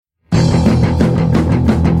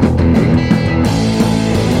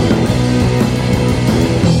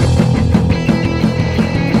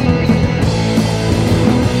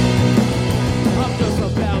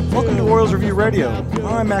Radio.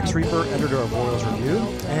 I'm Max Reaper, editor of Royals Review,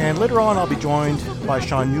 and later on I'll be joined by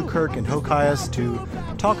Sean Newkirk and Hokias to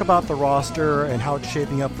talk about the roster and how it's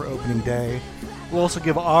shaping up for opening day. We'll also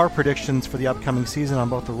give our predictions for the upcoming season on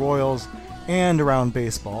both the Royals and around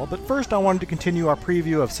baseball. But first I wanted to continue our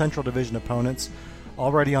preview of Central Division opponents.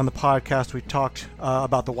 Already on the podcast we talked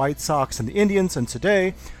about the White Sox and the Indians, and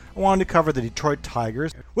today I wanted to cover the Detroit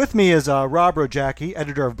Tigers. With me is Rob Rojacki,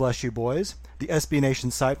 editor of Bless You Boys, the SB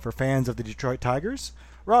Nation site for fans of the Detroit Tigers.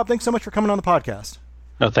 Rob, thanks so much for coming on the podcast.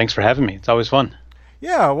 No, thanks for having me. It's always fun.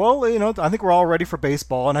 Yeah, well, I think we're all ready for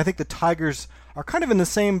baseball, and I think the Tigers are kind of in the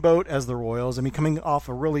same boat as the Royals. I mean, coming off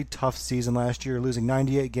a really tough season last year, losing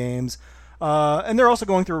 98 games, and they're also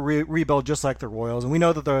going through a rebuild just like the Royals. And we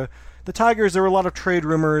know that the Tigers, there were a lot of trade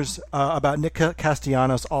rumors about Nick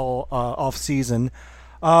Castellanos all off-season.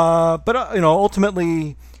 But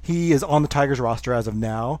ultimately, he is on the Tigers roster as of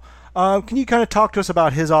now. Can you kind of talk to us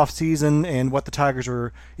about his off-season and what the Tigers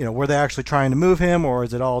were, were they actually trying to move him, or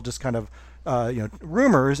is it all just kind of,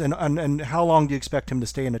 rumors, and how long do you expect him to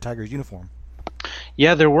stay in the Tigers uniform?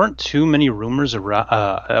 Yeah, there weren't too many rumors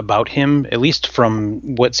about him, at least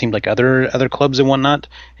from what seemed like other clubs and whatnot,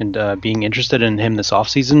 and being interested in him this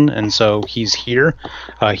offseason. And so he's here.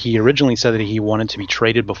 He originally said that he wanted to be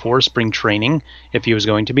traded before spring training if he was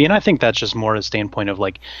going to be. And I think that's just more a standpoint of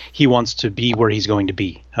like he wants to be where he's going to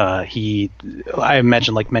be. I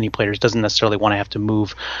imagine, like many players, doesn't necessarily want to have to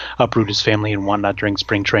uproot his family and whatnot during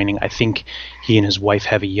spring training. I think he and his wife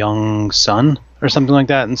have a young son or something like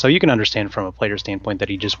that. And so you can understand from a player standpoint that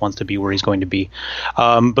he just wants to be where he's going to be.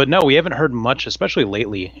 But no, we haven't heard much, especially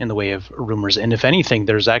lately, in the way of rumors. And if anything,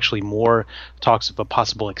 there's actually more talks of a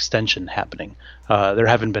possible extension happening. There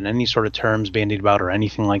haven't been any sort of terms bandied about or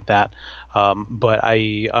anything like that. But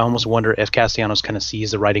I almost wonder if Castellanos kind of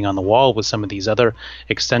sees the writing on the wall with some of these other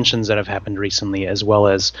extensions that have happened recently, as well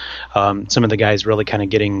as some of the guys really kind of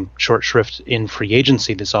getting short shrift in free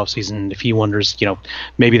agency this offseason. If he wonders,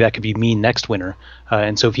 maybe that could be me next winter.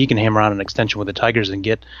 And so if he can hammer out an extension with the Tigers and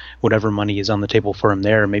get whatever money is on the table for him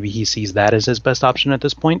there, maybe he sees that as his best option at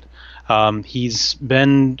this point. He's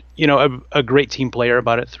been, a great team player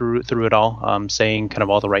about it through it all, saying kind of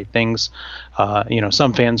all the right things.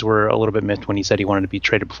 Some fans were a little bit miffed when he said he wanted to be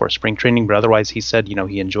traded before spring training, but otherwise he said,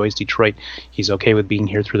 he enjoys Detroit. He's okay with being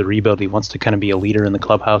here through the rebuild. He wants to kind of be a leader in the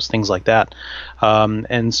clubhouse, things like that.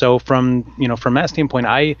 And so from that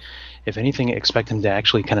standpoint, if anything, expect him to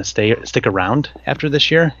actually kind of stick around after this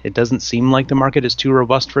year. It doesn't seem like the market is too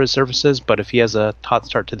robust for his services, but if he has a hot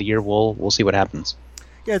start to the year, we'll see what happens.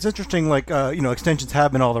 Yeah, it's interesting, extensions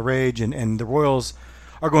have been all the rage, and the Royals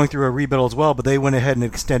are going through a rebuild as well, but they went ahead and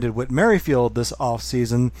extended Whit Merrifield this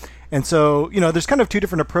offseason. And so, there's kind of two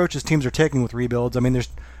different approaches teams are taking with rebuilds. I mean, there's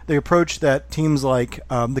the approach that teams like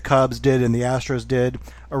the Cubs did and the Astros did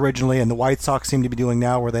originally, and the White Sox seem to be doing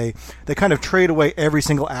now, where they kind of trade away every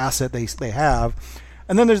single asset they have.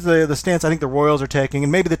 And then there's the stance I think the Royals are taking,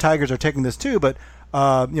 and maybe the Tigers are taking this too, but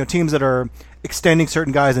teams that are extending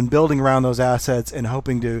certain guys and building around those assets and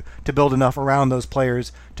hoping to build enough around those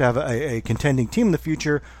players to have a contending team in the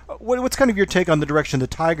future. What's kind of your take on the direction the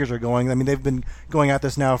Tigers are going? I mean, they've been going at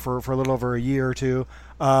this now for a little over a year or two.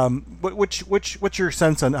 What's your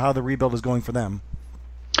sense on how the rebuild is going for them?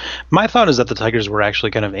 My thought is that the Tigers were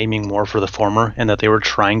actually kind of aiming more for the former, and that they were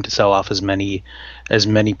trying to sell off as many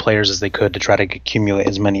players as they could to try to accumulate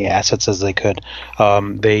as many assets as they could.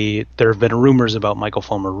 There have been rumors about Michael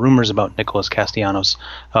Fulmer, rumors about Nicholas Castellanos,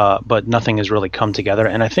 but nothing has really come together.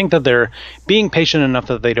 And I think that they're being patient enough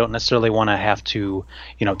that they don't necessarily want to have to,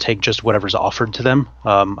 take just whatever's offered to them.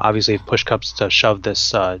 Obviously, if push comes to shove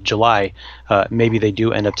this July, maybe they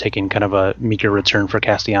do end up taking kind of a meager return for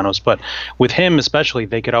Castellanos. But with him especially,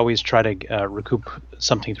 they could always try to recoup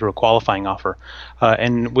something through a qualifying offer.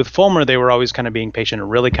 And with Fulmer, they were always kind of being patient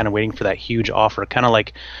and really kind of waiting for that huge offer, kind of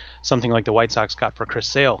like something like the White Sox got for Chris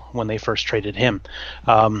Sale when they first traded him.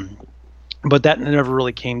 But that never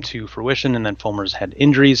really came to fruition, and then Fulmer's had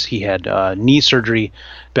injuries. He had knee surgery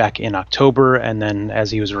back in October, and then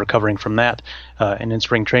as he was recovering from that, and in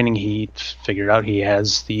spring training, he figured out he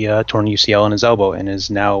has the torn UCL in his elbow and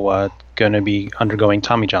is now going to be undergoing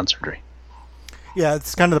Tommy John surgery. Yeah,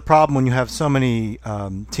 it's kind of the problem when you have so many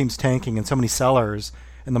teams tanking and so many sellers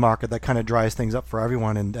in the market. That kind of dries things up for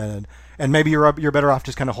everyone, and maybe you're better off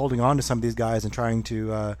just kind of holding on to some of these guys and trying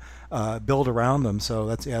to build around them. So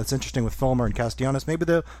it's interesting with Fulmer and Castellanos. Maybe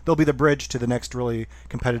they'll be the bridge to the next really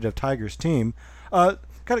competitive Tigers team. Kind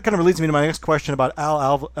of leads me to my next question about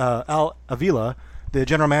Al Avila, the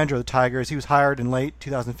general manager of the Tigers. He was hired in late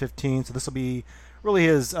 2015, so this will be really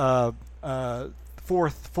his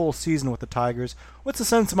fourth full season with the Tigers. What's the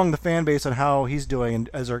sense among the fan base on how he's doing, and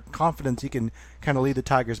is there confidence he can kind of lead the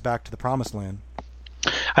Tigers back to the promised land?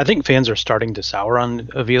 I think fans are starting to sour on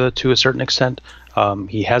Avila to a certain extent.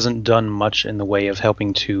 He hasn't done much in the way of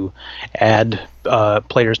helping to add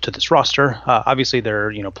players to this roster. Obviously, there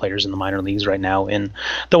are players in the minor leagues right now, and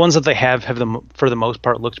the ones that they have them for the most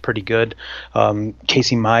part looked pretty good.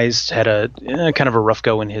 Casey Mize had a kind of a rough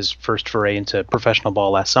go in his first foray into professional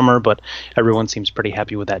ball last summer, but everyone seems pretty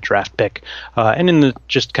happy with that draft pick, and in the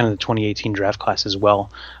just kind of the 2018 draft class as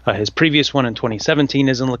well. His previous one in 2017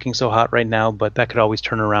 isn't looking so hot right now, but that could always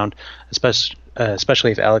turn around,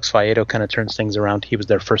 especially if Alex Faedo kind of turns things around. He was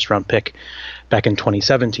their first round pick back in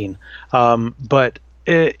 2017. But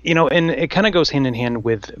and it kind of goes hand in hand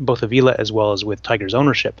with both Avila as well as with Tigers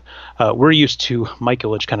ownership. We're used to Mike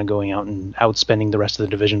Ilitch kind of going out and outspending the rest of the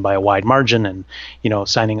division by a wide margin and,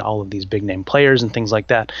 signing all of these big name players and things like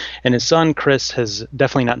that. And his son, Chris, has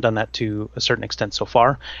definitely not done that to a certain extent so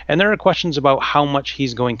far. And there are questions about how much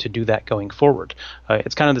he's going to do that going forward.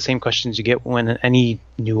 It's kind of the same questions you get when any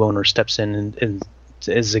new owner steps in and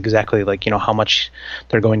is exactly like, how much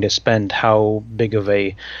they're going to spend, how big of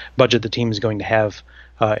a budget the team is going to have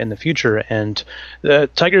in the future. And the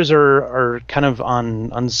Tigers are kind of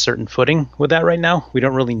on uncertain footing with that right now. We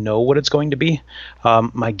don't really know what it's going to be.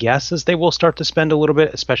 My guess is they will start to spend a little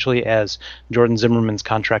bit, especially as Jordan Zimmerman's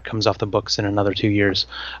contract comes off the books in another 2 years.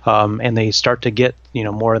 And they start to get,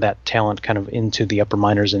 more of that talent kind of into the upper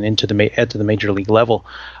minors and into the major league level.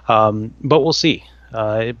 But we'll see.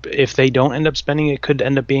 If they don't end up spending, it could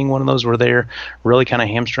end up being one of those where they're really kind of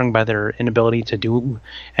hamstrung by their inability to do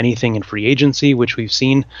anything in free agency, which we've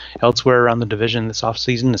seen elsewhere around the division this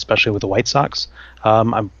offseason, especially with the White Sox.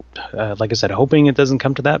 I'm, like I said, hoping it doesn't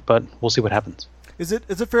come to that, but we'll see what happens. Is it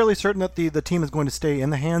fairly certain that the team is going to stay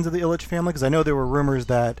in the hands of the Ilitch family? Because I know there were rumors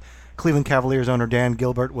that Cleveland Cavaliers owner Dan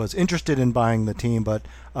Gilbert was interested in buying the team, but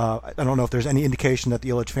I don't know if there's any indication that the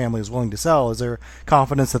Ilitch family is willing to sell. Is there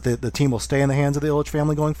confidence that the team will stay in the hands of the Ilitch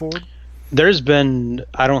family going forward? There's been,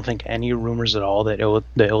 I don't think, any rumors at all that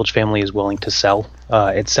the Ilitch family is willing to sell.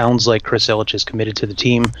 It sounds like Chris Ilitch is committed to the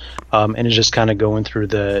team and is just kind of going through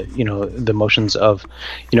the motions of,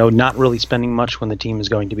 not really spending much when the team is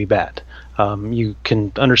going to be bad. You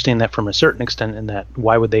can understand that from a certain extent in that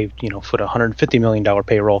why would they, foot a $150 million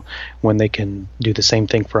payroll when they can do the same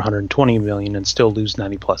thing for $120 million and still lose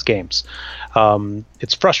 90 plus games.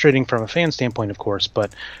 It's frustrating from a fan standpoint, of course,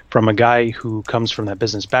 but from a guy who comes from that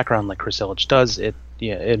business background like Chris Ilitch does, it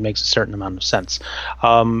makes a certain amount of sense.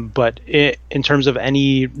 But in terms of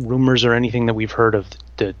any rumors or anything that we've heard of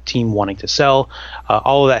the team wanting to sell,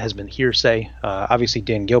 all of that has been hearsay. Obviously,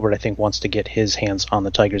 Dan Gilbert, I think, wants to get his hands on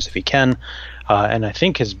the Tigers if he can, and I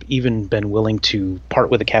think has even been willing to part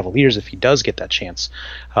with the Cavaliers if he does get that chance,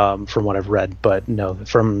 from what I've read. But no,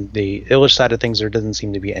 from the Ilitch side of things, there doesn't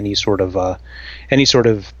seem to be any sort of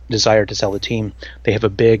desire to sell the team. They have a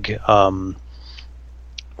big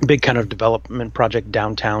kind of development project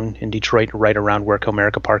downtown in Detroit, right around where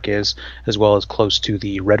Comerica Park is, as well as close to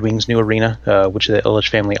the Red Wings' new arena, which the Ilitch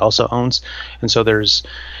family also owns. And so there's,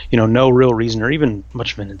 no real reason or even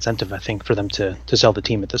much of an incentive, I think, for them to sell the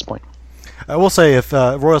team at this point. I will say, if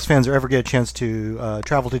Royals fans ever get a chance to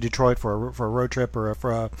travel to Detroit for a road trip or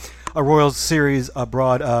for a Royals series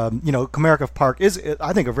abroad, Comerica Park is,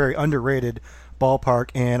 I think, a very underrated ballpark,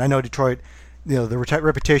 and I know Detroit. The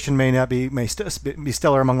reputation may be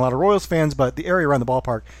stellar among a lot of Royals fans, but the area around the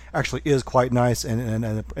ballpark actually is quite nice and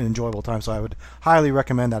an enjoyable time. So I would highly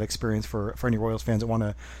recommend that experience for any Royals fans that want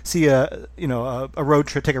to see a road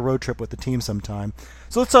trip, take a road trip with the team sometime.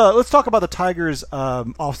 So let's talk about the Tigers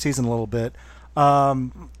off season a little bit.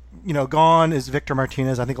 Gone is Victor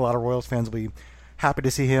Martinez. I think a lot of Royals fans will be happy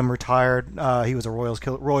to see him retired. He was a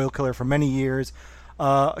Royal killer for many years.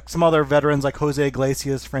 Some other veterans like Jose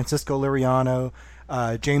Iglesias, Francisco Liriano,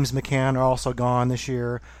 James McCann are also gone this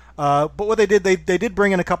year. But what they did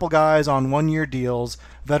bring in a couple guys on one-year deals,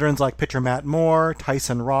 veterans like pitcher Matt Moore,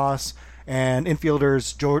 Tyson Ross, and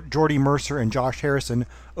infielders Jordy Mercer and Josh Harrison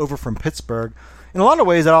over from Pittsburgh. In a lot of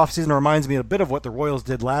ways, that offseason reminds me a bit of what the Royals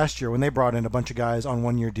did last year when they brought in a bunch of guys on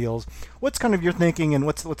one-year deals. What's kind of your thinking, and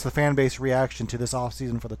what's the fan base reaction to this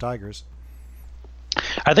offseason for the Tigers?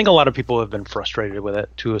 I think a lot of people have been frustrated with it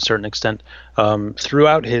to a certain extent.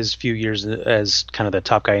 Throughout his few years as kind of the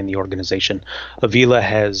top guy in the organization, Avila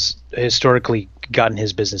has historically gotten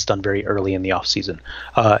his business done very early in the offseason.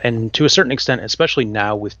 And to a certain extent, especially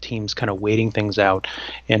now with teams kind of waiting things out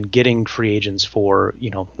and getting free agents for,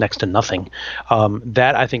 next to nothing,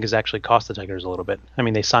 that I think has actually cost the Tigers a little bit. I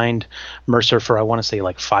mean, they signed Mercer for, I want to say,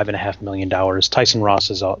 like $5.5 million. Tyson Ross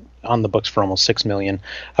is on the books for almost $6 million.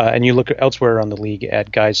 And you look elsewhere on the league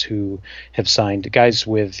at guys who have signed, guys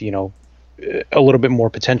with, a little bit more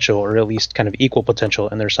potential, or at least kind of equal potential,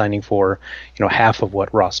 and they're signing for half of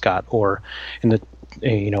what Ross got. Or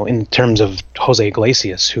in terms of Jose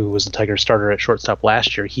Iglesias, who was the Tigers starter at shortstop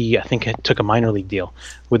last year, he I think took a minor league deal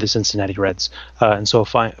with the Cincinnati Reds, and so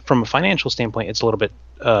from a financial standpoint, it's a little bit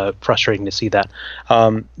frustrating to see that.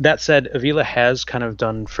 That said, Avila has kind of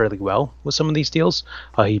done fairly well with some of these deals.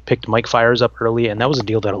 He picked Mike Fiers up early, and that was a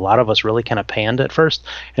deal that a lot of us really kind of panned at first.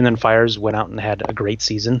 And then Fiers went out and had a great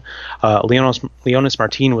season. Leonis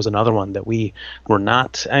Martin was another one that we were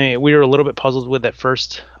not. I mean, we were a little bit puzzled with at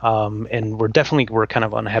first, and we're kind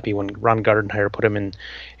of unhappy when Ron Gardenhire put him in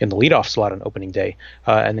the leadoff slot on opening day.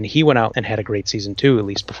 And then he went out and had a great season too, at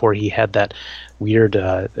least before he had that weird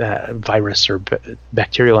virus or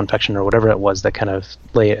bacterial infection or whatever it was that kind of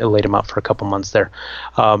laid him out for a couple months there.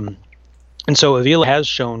 And so Avila has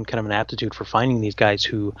shown kind of an aptitude for finding these guys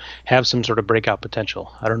who have some sort of breakout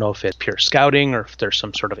potential. I don't know if it's pure scouting or if there's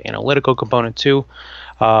some sort of analytical component too.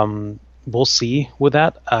 We'll see with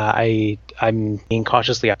that. I'm being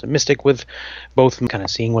cautiously optimistic with both kind of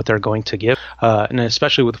seeing what they're going to give. And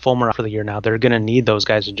especially with Fulmer for the year now, they're going to need those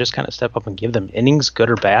guys to just kind of step up and give them innings,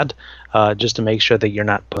 good or bad, just to make sure that you're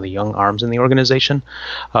not putting the young arms in the organization.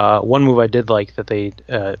 One move I did like that they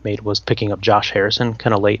made was picking up Josh Harrison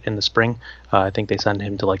kind of late in the spring. I think they signed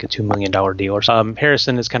him to like a $2 million deal or something.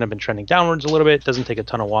 Harrison has kind of been trending downwards a little bit, doesn't take a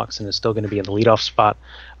ton of walks, and is still going to be in the leadoff spot.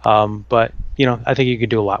 But I think you could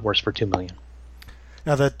do a lot worse for $2 million.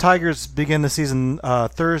 Now the Tigers begin the season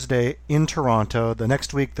Thursday in Toronto. The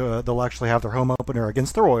next week they'll actually have their home opener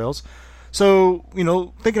against the Royals. So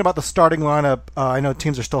thinking about the starting lineup, I know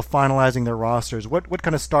teams are still finalizing their rosters. What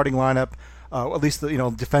kind of starting lineup, at least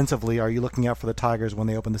defensively, are you looking at for the Tigers when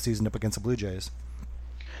they open the season up against the Blue Jays?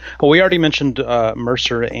 Well, we already mentioned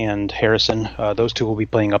Mercer and Harrison. Those two will be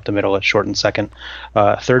playing up the middle at short and second.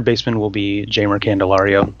 Third baseman will be Jeimer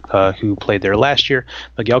Candelario, who played there last year.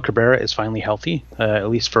 Miguel Cabrera is finally healthy, at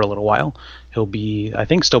least for a little while. He'll be, I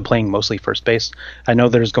think, still playing mostly first base. I know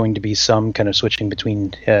there's going to be some kind of switching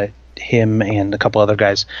between him and a couple other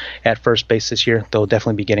guys at first base this year. They'll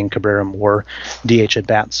definitely be getting Cabrera more DH at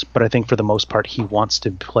bats, but I think for the most part he wants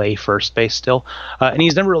to play first base still, and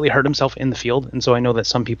he's never really hurt himself in the field. And so I know that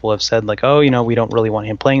some people have said like, we don't really want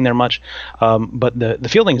him playing there much, but the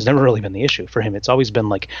fielding has never really been the issue for him. It's always been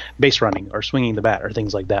like base running or swinging the bat or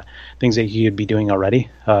things like that, things that he would be doing already,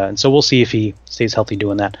 and so we'll see if he stays healthy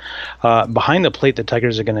doing that. Behind the plate, the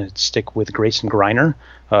Tigers are going to stick with Grayson Greiner,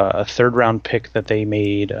 a third-round pick that they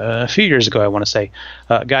made a few years ago, I want to say.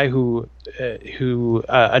 A guy who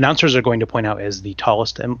announcers are going to point out as the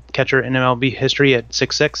tallest catcher in MLB history at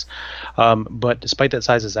 6'6", but despite that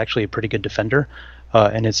size, is actually a pretty good defender,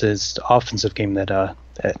 and it's his offensive game that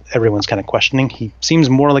everyone's kind of questioning. He seems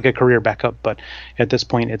more like a career backup, but at this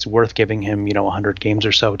point, it's worth giving him 100 games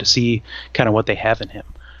or so to see kind of what they have in him.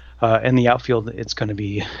 In the outfield, it's going to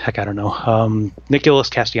be, I don't know.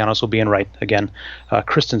 Nicholas Castellanos will be in right again.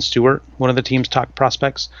 Kristen Stewart, one of the team's top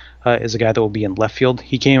prospects, is a guy that will be in left field.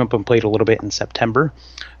 He came up and played a little bit in September,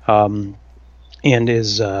 and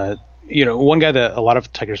is one guy that a lot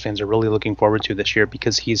of Tigers fans are really looking forward to this year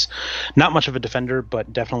because he's not much of a defender,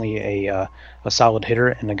 but definitely a solid hitter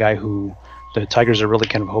and a guy who the Tigers are really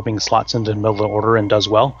kind of hoping slots into the middle of the order and does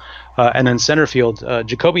well. And then center field,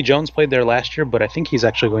 Jacoby Jones played there last year, but I think he's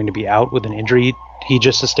actually going to be out with an injury he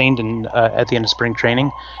just sustained at the end of spring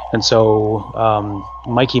training. And so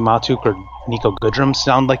Mikey Matuk or Nico Goodrum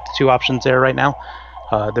sound like the two options there right now.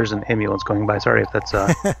 There's an ambulance going by. Sorry if that's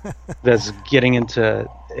that's getting into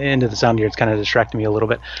the sound here. It's kind of distracting me a little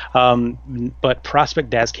bit. But prospect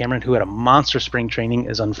Daz Cameron, who had a monster spring training,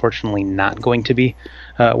 is unfortunately not going to be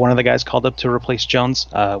one of the guys called up to replace Jones,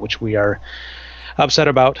 which we are upset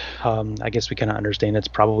about. I guess we kind of understand it's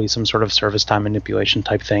probably some sort of service time manipulation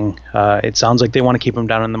type thing. It sounds like they want to keep him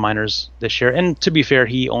down in the minors this year. And to be fair,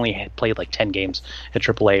 he only had played like 10 games at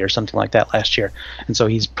AAA or something like that last year. And so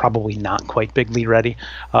he's probably not quite big league ready.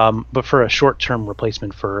 But for a short-term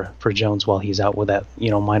replacement for Jones while he's out with that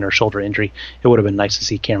minor shoulder injury, it would have been nice to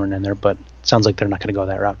see Cameron in there. But it sounds like they're not going to go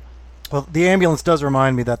that route. Well, the ambulance does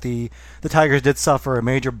remind me that the Tigers did suffer a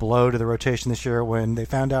major blow to the rotation this year when they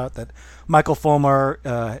found out that Michael Fulmer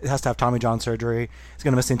has to have Tommy John surgery. He's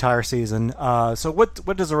going to miss the entire season. So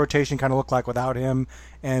what does the rotation kind of look like without him,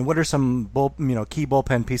 and what are some key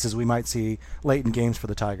bullpen pieces we might see late in games for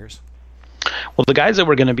the Tigers? Well, the guys that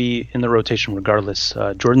were going to be in the rotation regardless,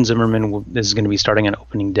 Jordan Zimmerman is going to be starting on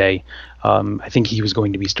opening day. I think he was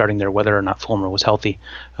going to be starting there whether or not Fulmer was healthy.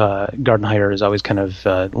 Gardenhire has always kind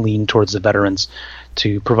of leaned towards the veterans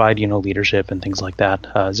to provide, leadership and things like that.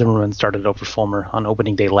 Zimmerman started over Fulmer on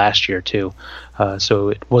opening day last year too, so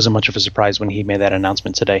it wasn't much of a surprise when he made that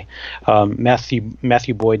announcement today.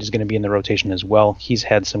 Matthew Boyd is going to be in the rotation as well. He's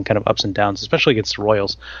had some kind of ups and downs, especially against the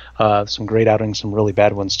Royals. Some great outings, some really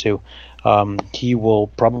bad ones too. He will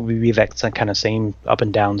probably be that kind of same up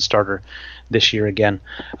and down starter this year again.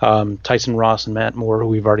 Tyson Ross and Matt Moore, who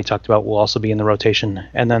we've already talked about, will also be in the rotation.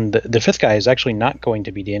 And then the fifth guy is actually not going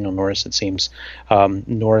to be Daniel Norris, it seems.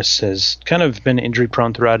 Norris has kind of been injury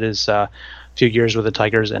prone throughout his few years with the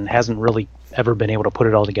Tigers and hasn't really ever been able to put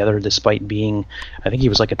it all together, despite being, I think he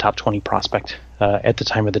was like a top 20 prospect at the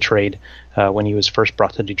time of the trade when he was first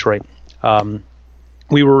brought to Detroit.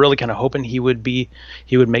 We were really kind of hoping he would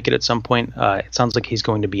make it at some point. It sounds like he's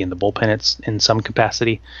going to be in the bullpen in some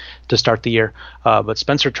capacity to start the year. But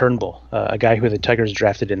Spencer Turnbull, a guy who the Tigers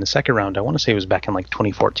drafted in the second round, I want to say it was back in like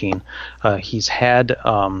 2014. He's had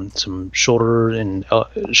some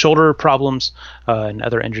shoulder problems and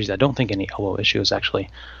other injuries. I don't think any elbow issues actually.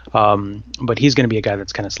 But he's going to be a guy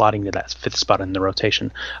that's kind of slotting to that fifth spot in the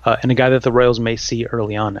rotation, and a guy that the Royals may see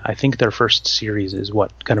early on. I think their first series is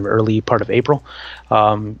kind of early part of April.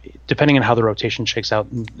 Depending on how the rotation shakes out,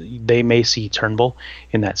 they may see Turnbull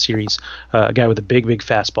in that series. A guy with a big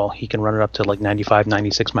fastball. He can run it up to like 95,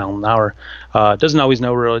 96 mile an hour. Doesn't always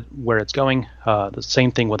know where it's going. The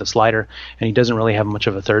same thing with a slider, and he doesn't really have much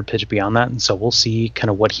of a third pitch beyond that. And so we'll see kind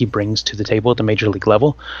of what he brings to the table at the major league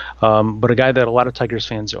level. But a guy that a lot of Tigers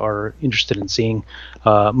fans are interested in seeing,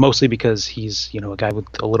 mostly because he's a guy with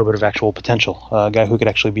a little bit of actual potential, a guy who could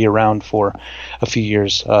actually be around for a few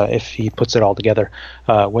years if he puts it all together.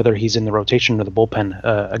 Whether he's in the rotation or the bullpen,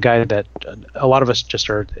 a guy that a lot of us just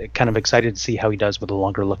are kind of excited to see how he does with a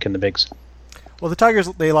longer look in the bigs. Well, the Tigers,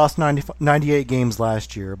 they lost 98 games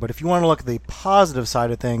last year, but if you want to look at the positive side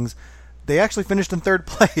of things, they actually finished in third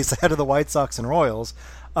place ahead of the White Sox and Royals.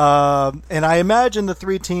 And I imagine those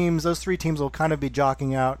three teams will kind of be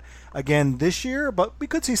jockeying out again this year, but we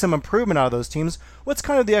could see some improvement out of those teams. What's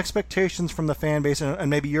kind of the expectations from the fan base and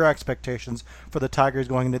maybe your expectations for the Tigers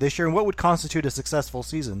going into this year, and what would constitute a successful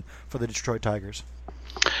season for the Detroit Tigers?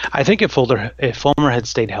 I think if Fulmer had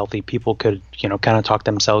stayed healthy, people could, kind of talk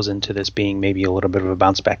themselves into this being maybe a little bit of a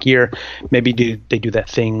bounce back year. Maybe they do that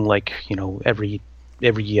thing like,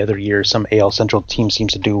 every other year some AL Central team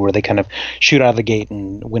seems to do, where they kind of shoot out of the gate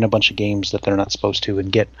and win a bunch of games that they're not supposed to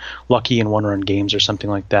and get lucky in one-run games or something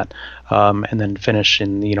like that, and then finish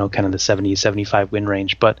in kind of the 70-75 win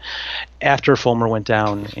range. But after Fulmer went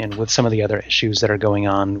down, and with some of the other issues that are going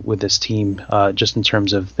on with this team, just in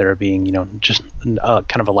terms of there being just kind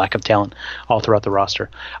of a lack of talent all throughout the roster,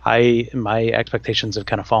 my expectations have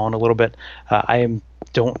kind of fallen a little bit.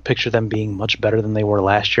 Don't picture them being much better than they were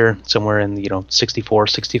last year, somewhere in the 64,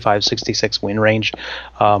 65, 66 win range.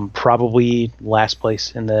 Probably last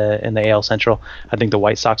place in the AL Central. I think the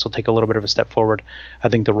White Sox will take a little bit of a step forward. I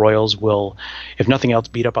think the Royals will, if nothing else,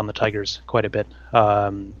 beat up on the Tigers quite a bit.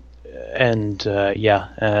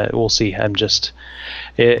 We'll see. I'm just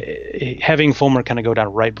having Fulmer kind of go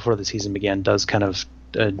down right before the season began does kind of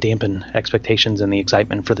dampen expectations and the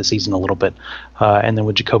excitement for the season a little bit. And then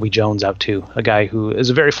with Jacoby Jones out too, a guy who is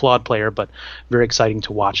a very flawed player, but very exciting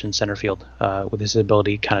to watch in center field with his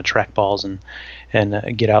ability to kind of track balls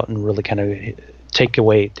and get out and really kind of take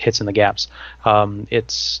away hits in the gaps.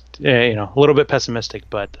 It's a little bit pessimistic,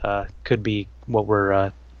 but could be what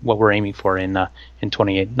we're aiming for in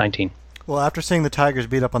 2019. Well, after seeing the Tigers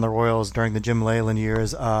beat up on the Royals during the Jim Leyland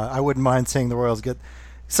years, I wouldn't mind seeing the Royals get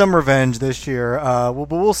some revenge this year. But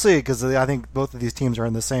we'll see, because I think both of these teams are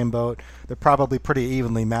in the same boat. They're probably pretty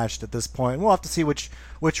evenly matched at this point. We'll have to see which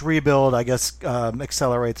rebuild, I guess,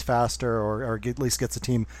 accelerates faster or at least gets the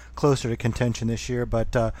team closer to contention this year.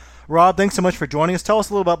 But Rob, thanks so much for joining us. Tell us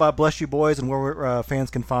a little bit about Bless You Boys and where fans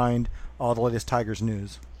can find all the latest Tigers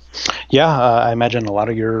news. Yeah, I imagine a lot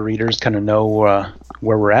of your readers kind of know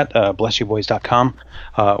where we're at, blessyouboys.com.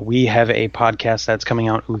 We have a podcast that's coming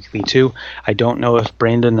out weekly too. I don't know if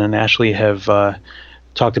Brandon and Ashley have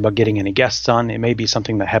talked about getting any guests on. It may be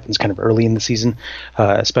something that happens kind of early in the season,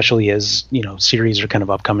 especially as series are kind of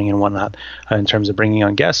upcoming and whatnot in terms of bringing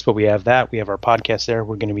on guests. But we have that. We have our podcast there.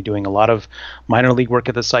 We're going to be doing a lot of minor league work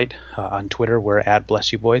at the site. On Twitter, we're at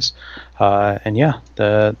Bless You Boys, and yeah,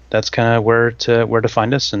 that's kind of where to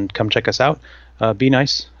find us, and come check us out. Be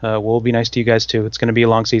nice. We'll be nice to you guys too. It's going to be a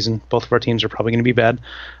long season. Both of our teams are probably going to be bad,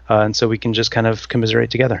 and so we can just kind of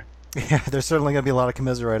commiserate together. Yeah, there's certainly going to be a lot of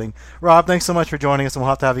commiserating. Rob, thanks so much for joining us, and we'll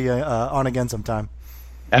have to have you on again sometime.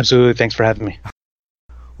 Absolutely. Thanks for having me.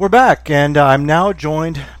 We're back, and I'm now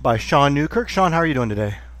joined by Sean Newkirk. Sean, how are you doing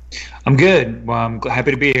today? I'm good. Well, I'm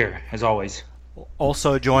happy to be here, as always.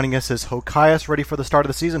 Also joining us is Hokias, ready for the start of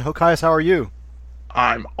the season. Hokias, how are you?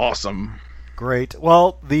 I'm awesome. Great.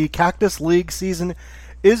 Well, the Cactus League season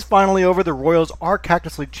is finally over. The Royals are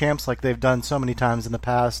Cactus League champs like they've done so many times in the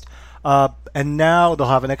past. And now they'll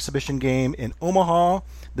have an exhibition game in Omaha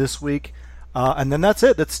this week. And then that's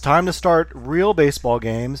it. It's time to start real baseball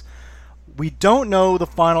games. We don't know the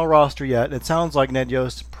final roster yet. It sounds like Ned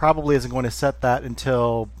Yost probably isn't going to set that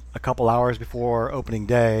until a couple hours before opening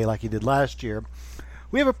day like he did last year.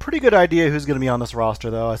 We have a pretty good idea who's going to be on this roster,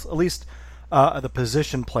 though, at least the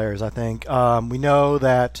position players, I think. We know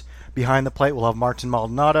that behind the plate we'll have Martin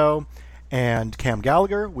Maldonado and Cam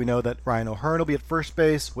Gallagher. We know that Ryan O'Hearn will be at first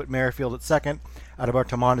base, Whit Merrifield at second,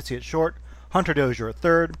 Adalberto Mondesi at short, Hunter Dozier at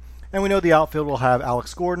third, and we know the outfield will have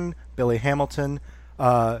Alex Gordon, Billy Hamilton,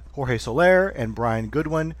 Jorge Soler, and Brian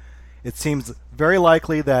Goodwin. It seems very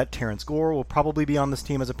likely that Terrence Gore will probably be on this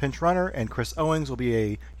team as a pinch runner, and Chris Owings will be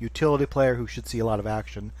a utility player who should see a lot of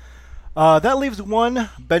action. That leaves one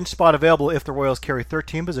bench spot available if the Royals carry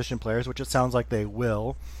 13 position players, which it sounds like they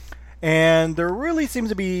will. And there really seems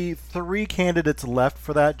to be 3 candidates left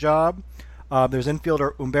for that job. There's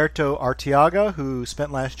infielder Humberto Arteaga, who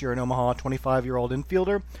spent last year in Omaha, a 25-year-old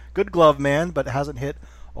infielder. Good glove man, but hasn't hit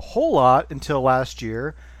a whole lot until last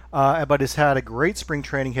year, but has had a great spring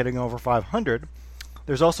training, hitting over 500.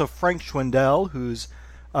 There's also Frank Schwindel, who's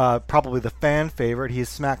probably the fan favorite. He's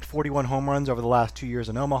smacked 41 home runs over the last 2 years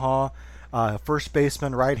in Omaha. First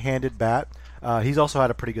baseman, right-handed bat. He's also had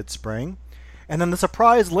a pretty good spring. And then the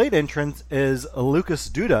surprise late entrant is Lucas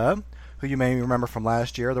Duda, who you may remember from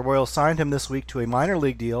last year. The Royals signed him this week to a minor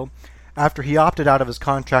league deal after he opted out of his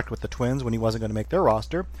contract with the Twins when he wasn't going to make their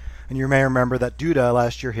roster. And you may remember that Duda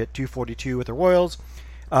last year hit .242 with the Royals,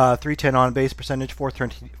 310 on-base percentage,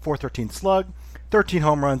 413 slug, 13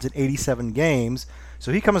 home runs in 87 games.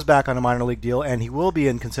 So he comes back on a minor league deal, and he will be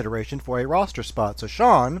in consideration for a roster spot. So,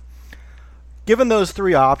 Sean, given those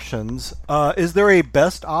 3 options, is there a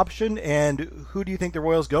best option, and who do you think the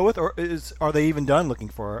Royals go with, or are they even done looking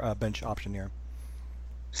for a bench option here?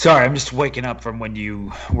 Sorry, I'm just waking up from when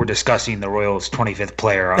you were discussing the Royals' 25th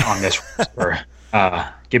player on this roster.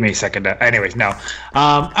 Give me a second. Anyways, no.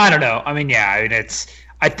 I don't know. I mean, yeah. I mean,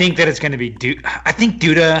 I think that it's going to be I think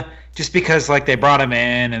Duda, just because they brought him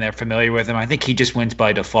in and they're familiar with him. I think he just wins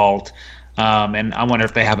by default. And I wonder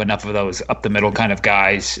if they have enough of those up the middle kind of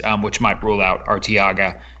guys, which might rule out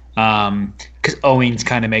Arteaga, because Owings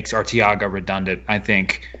kind of makes Arteaga redundant, I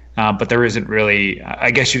think. But there isn't really.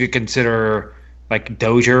 I guess you could consider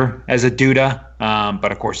Dozier as a Duda,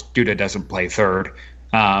 but of course Duda doesn't play third.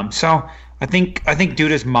 So I think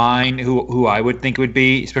Duda's mine, who I would think would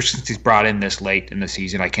be, especially since he's brought in this late in the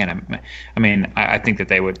season. I think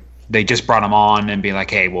that they just brought him on and be like,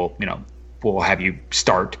 hey, well, we'll have you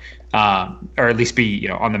start, or at least be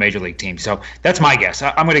on the major league team. So that's my guess.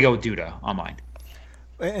 I'm going to go with Duda on mine.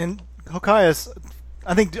 And Hokias,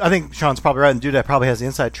 I think Sean's probably right, and Duda probably has the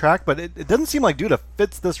inside track, but it doesn't seem like Duda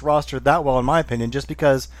fits this roster that well, in my opinion, just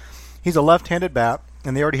because he's a left-handed bat,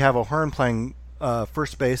 and they already have O'Hearn playing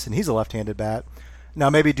first base, and he's a left-handed bat. Now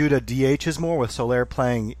maybe Duda DHs more with Soler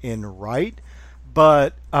playing in right,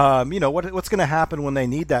 but what's going to happen when they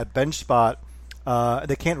need that bench spot?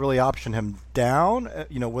 They can't really option him down.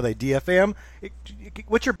 Will they DFA him?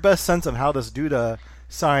 What's your best sense of how this Duda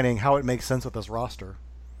signing, how it makes sense with this roster?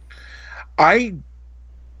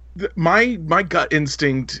 My gut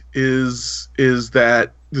instinct is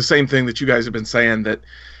that the same thing that you guys have been saying, that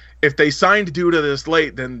if they signed Duda this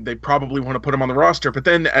late, then they probably want to put him on the roster. But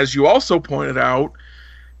then, as you also pointed out,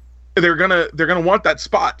 they're gonna want that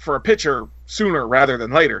spot for a pitcher sooner rather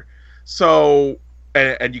than later. So,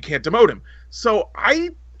 and you can't demote him. So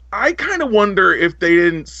I kind of wonder if they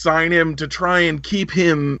didn't sign him to try and keep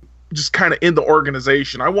him just kind of in the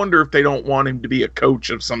organization. I wonder if they don't want him to be a coach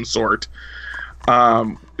of some sort.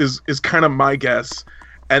 Is kind of my guess.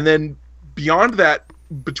 And then beyond that,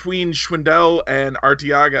 between Schwindel and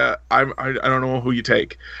Arteaga, I don't know who you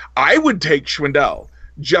take. I would take Schwindel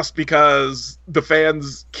just because the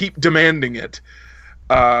fans keep demanding it.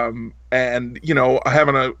 And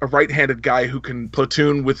having a right-handed guy who can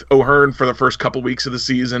platoon with O'Hearn for the first couple weeks of the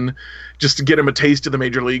season, just to get him a taste of the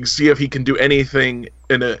major leagues, see if he can do anything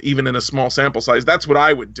even in a small sample size. That's what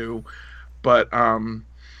I would do. But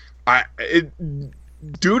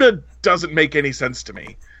Duda doesn't make any sense to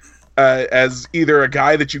me as either a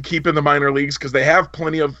guy that you keep in the minor leagues because they have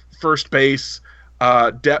plenty of first base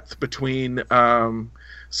depth between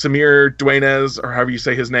Samir Dueñas, or however you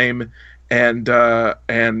say his name, and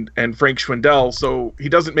Frank Schwindel, so he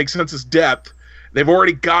doesn't make sense as depth. They've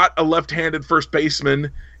already got a left-handed first baseman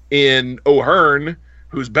in O'Hearn,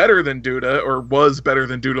 who's better than Duda, or was better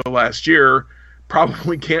than Duda last year.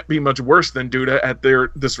 Probably can't be much worse than Duda at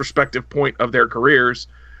this respective point of their careers.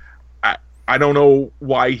 I don't know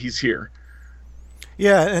why he's here.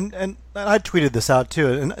 Yeah, and I tweeted this out too,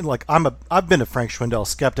 and like I've been a Frank Schwindel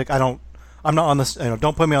skeptic. I'm not on this.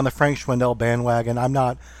 Don't put me on the Frank Schwindel bandwagon. I'm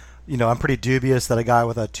not. I'm pretty dubious that a guy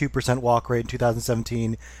with a 2% walk rate in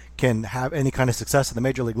 2017 can have any kind of success at the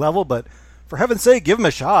major league level, but for heaven's sake, give him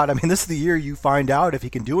a shot. I mean, this is the year you find out if he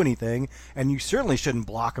can do anything, and you certainly shouldn't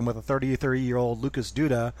block him with a 30-year-old Lucas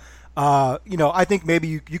Duda. I think maybe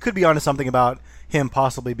you could be onto something about him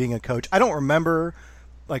possibly being a coach. I don't remember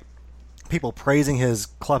like people praising his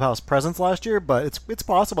clubhouse presence last year, but it's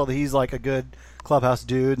possible that he's like a good clubhouse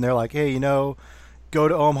dude, and they're like, hey, go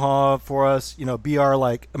to Omaha for us, be our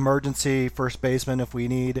like emergency first baseman if we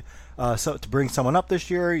need to bring someone up this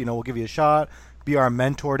year. We'll give you a shot. Be our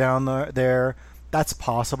mentor down there. That's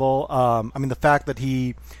possible. The fact that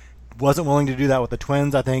he wasn't willing to do that with the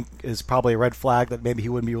Twins, I think, is probably a red flag that maybe he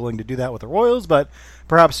wouldn't be willing to do that with the Royals. But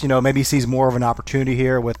perhaps maybe he sees more of an opportunity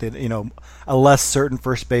here with a less certain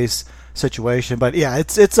first base situation. But yeah,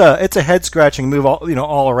 it's a head scratching move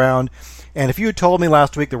all around. And if you had told me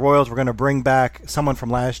last week the Royals were going to bring back someone from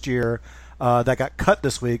last year that got cut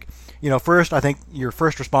this week, first, I think your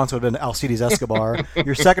first response would have been Alcides Escobar.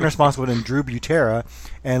 Your second response would have been Drew Butera.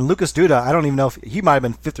 And Lucas Duda, I don't even know if he might have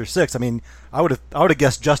been fifth or sixth. I mean, I would have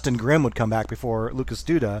guessed Justin Grimm would come back before Lucas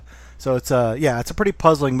Duda. So it's a pretty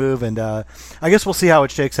puzzling move, and I guess we'll see how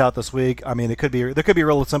it shakes out this week. I mean, there could be a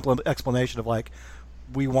real simple explanation of like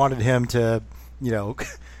we wanted him to,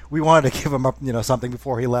 we wanted to give him up, something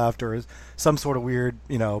before he left, or some sort of weird,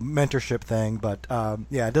 mentorship thing. But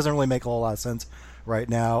it doesn't really make a whole lot of sense right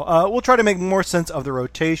now. We'll try to make more sense of the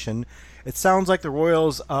rotation. It sounds like the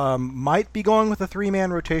Royals might be going with a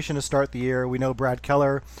 3-man rotation to start the year. We know Brad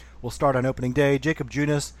Keller will start on opening day. Jacob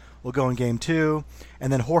Junis will go in game 2,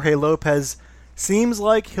 and then Jorge Lopez seems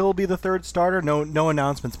like he'll be the third starter. No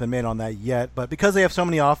announcement's been made on that yet, but because they have so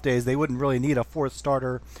many off days, they wouldn't really need a fourth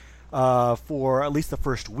starter for at least the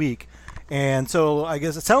first week. And so I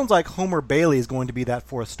guess it sounds like Homer Bailey is going to be that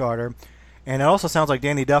fourth starter. And it also sounds like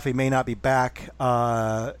Danny Duffy may not be back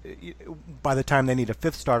by the time they need a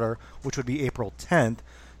fifth starter, which would be April 10th.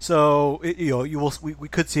 So we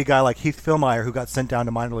could see a guy like Heath Fillmyer, who got sent down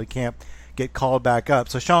to minor league camp, get called back up.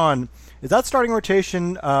 So Sean, is that starting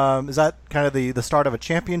rotation? Is that kind of the start of a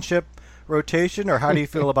championship rotation, or how do you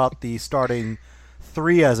feel about the starting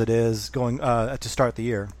 3 as it is going to start the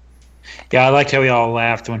year? Yeah, I liked how we all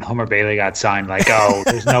laughed when Homer Bailey got signed. Like, oh,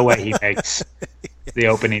 there's no way he makes the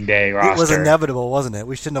opening day roster. It was inevitable, wasn't it?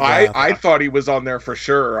 We shouldn't have. I thought he was on there for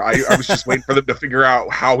sure. I was just waiting for them to figure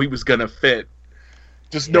out how he was going to fit.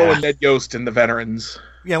 Just knowing Ned Yost and the veterans.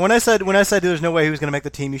 Yeah, when I said there's no way he was going to make the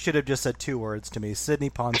team, you should have just said 2 words to me, Sidney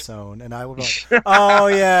Ponson, and I would be like, oh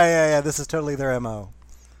yeah, this is totally their MO.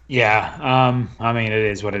 Yeah, I mean, it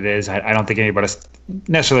is what it is. I don't think anybody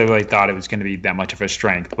necessarily really thought it was going to be that much of a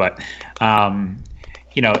strength, but Keller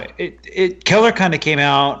kind of came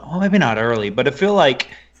out. Well, maybe not early, but I feel like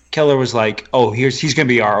Keller was like, oh, he's going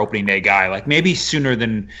to be our opening day guy. Like maybe sooner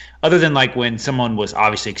than other than like when someone was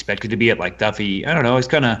obviously expected to be at like Duffy. I don't know. It's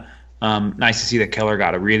kind of nice to see that Keller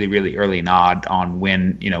got a really, really early nod on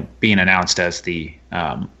when being announced as the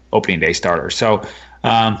opening day starter. So.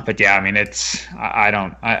 But yeah, I mean, it's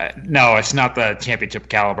not the championship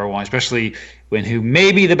caliber one, especially when who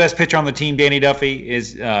may be the best pitcher on the team, Danny Duffy,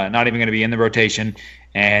 is not even going to be in the rotation,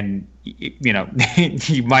 and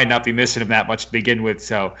you might not be missing him that much to begin with.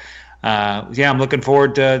 So I'm looking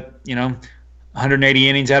forward to 180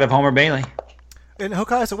 innings out of Homer Bailey. And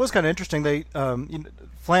Hokai, it was kind of interesting. They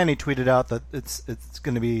Flanny tweeted out that it's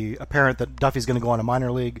going to be apparent that Duffy's going to go on a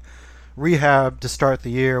minor league rehab to start the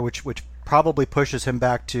year, which probably pushes him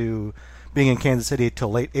back to being in Kansas City till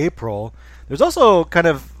late April. There's also kind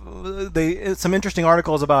of some interesting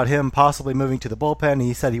articles about him possibly moving to the bullpen.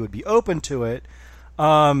 He said he would be open to it.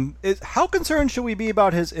 How concerned should we be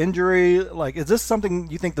about his injury? Like, is this something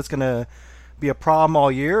you think that's going to be a problem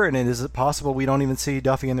all year? And is it possible we don't even see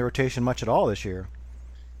Duffy in the rotation much at all this year?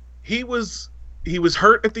 he was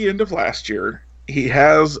hurt at the end of last year. He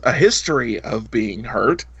has a history of being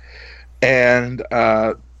hurt, and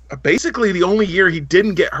basically the only year he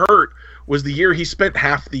didn't get hurt was the year he spent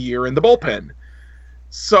half the year in the bullpen.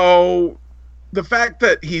 So the fact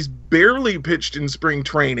that he's barely pitched in spring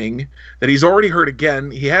training, that he's already hurt again,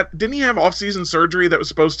 didn't he have off-season surgery that was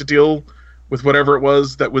supposed to deal with whatever it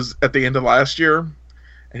was that was at the end of last year?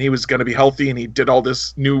 And he was going to be healthy, and he did all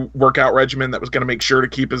this new workout regimen that was going to make sure to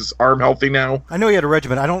keep his arm healthy now. I know he had a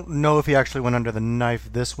regimen. I don't know if he actually went under the knife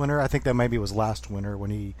this winter. I think that maybe was last winter when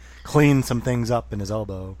he cleaned some things up in his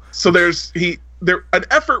elbow. So an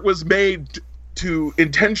effort was made to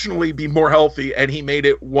intentionally be more healthy, and he made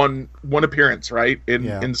it one appearance, right,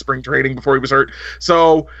 in spring training before he was hurt.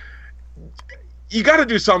 So you got to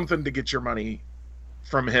do something to get your money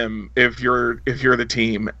from him if you're the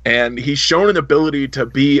team, and he's shown an ability to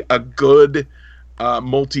be a good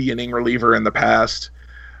multi-inning reliever in the past.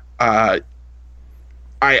 I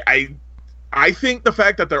think the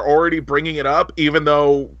fact that they're already bringing it up, even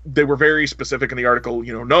though they were very specific in the article,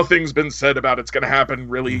 nothing's been said about it's going to happen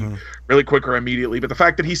really quick or immediately, but the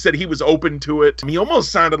fact that he said he was open to it, he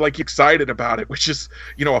almost sounded like excited about it, which is,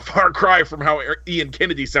 a far cry from how Ian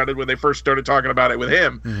Kennedy sounded when they first started talking about it with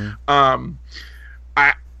him.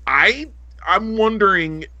 I'm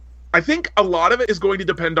wondering, I think a lot of it is going to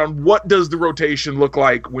depend on what does the rotation look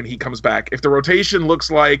like when he comes back. If the rotation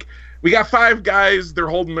looks like we got 5 guys, they're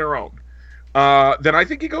holding their own, then I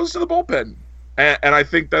think he goes to the bullpen. And I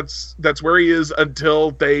think that's where he is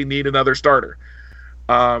until they need another starter,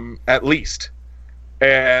 at least.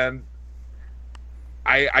 And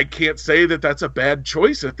I can't say that that's a bad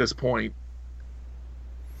choice at this point.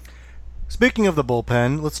 Speaking of the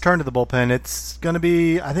bullpen, let's turn to the bullpen. It's going to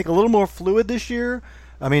be, I think, a little more fluid this year.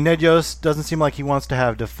 I mean, Ned Yost doesn't seem like he wants to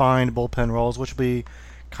have defined bullpen roles, which will be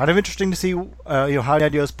kind of interesting to see how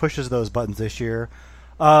Ned Yost pushes those buttons this year.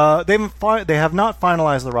 They have not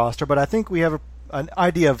finalized the roster, but I think we have an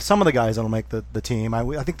idea of some of the guys that will make the team.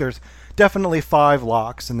 I think there's definitely 5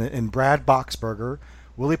 locks in Brad Boxberger,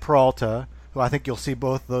 Willie Peralta, who I think you'll see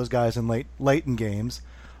both of those guys in late in games.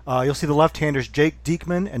 You'll see the left-handers Jake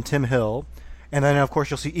Diekman and Tim Hill. And then, of course,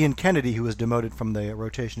 you'll see Ian Kennedy, who was demoted from the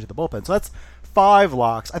rotation to the bullpen. So that's 5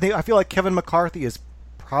 locks. I feel like Kevin McCarthy is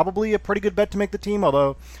probably a pretty good bet to make the team,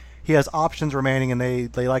 although he has options remaining, and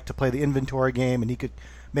they like to play the inventory game, and he could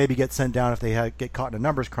maybe get sent down if they get caught in a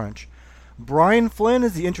numbers crunch. Brian Flynn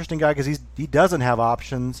is the interesting guy because he doesn't have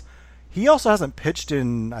options. He also hasn't pitched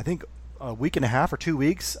in, I think, a week and a half or 2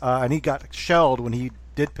 weeks, and he got shelled when he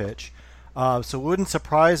did pitch. So it wouldn't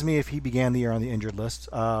surprise me if he began the year on the injured list.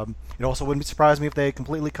 It also wouldn't surprise me if they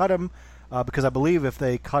completely cut him, because I believe if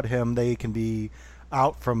they cut him, they can be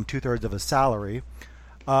out from 2/3 of his salary.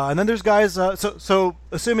 And then there's guys. So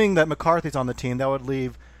assuming that McCarthy's on the team, that would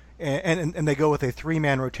leave, and they go with a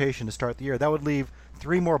 3-man rotation to start the year. That would leave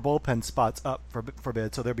 3 more bullpen spots up for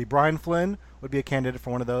bid. So there'd be Brian Flynn would be a candidate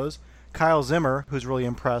for one of those. Kyle Zimmer, who's really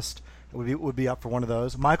impressed, would be up for one of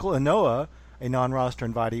those. Michael Anoa, a non-roster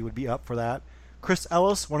invitee, would be up for that. Chris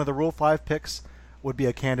Ellis, one of the Rule 5 picks, would be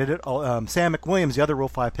a candidate. Sam McWilliams, the other Rule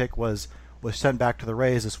 5 pick, was sent back to the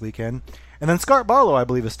Rays this weekend. And then Scott Barlow, I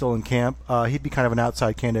believe, is still in camp. He'd be kind of an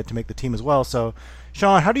outside candidate to make the team as well. So,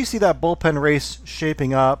 Sean, how do you see that bullpen race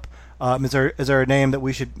shaping up? Is there a name that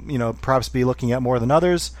we should perhaps be looking at more than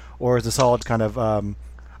others, or is this all kind of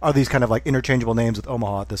are these kind of like interchangeable names with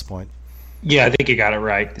Omaha at this point? Yeah, I think you got it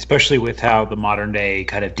right, especially with how the modern day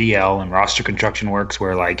kind of DL and roster construction works,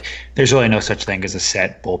 where like there's really no such thing as a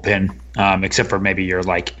set bullpen, except for maybe your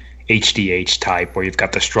like HDH type where you've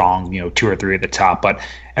got the strong, 2 or 3 at the top, but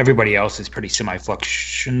everybody else is pretty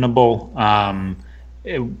semi-fluctuable,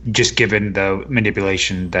 just given the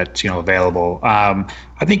manipulation that's available. I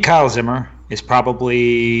think Kyle Zimmer is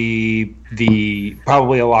probably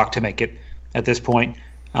a lock to make it at this point,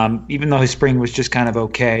 even though his spring was just kind of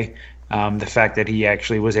okay. The fact that he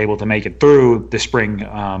actually was able to make it through the spring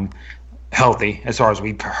healthy, as far as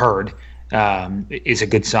we've heard, is a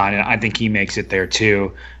good sign, and I think he makes it there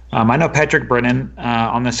too. I know Patrick Brennan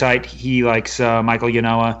on the site, he likes Michael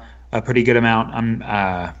Yanoa a pretty good amount. I'm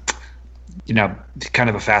kind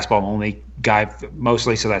of a fastball only guy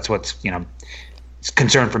mostly, so that's what's it's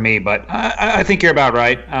concern for me. But I think you're about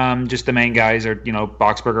right. Just the main guys are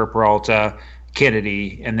Boxberger, Peralta,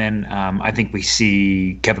 Kennedy, and then I think we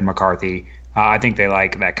see Kevin McCarthy. I think they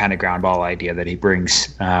like that kind of ground ball idea that he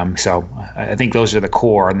brings. So I think those are the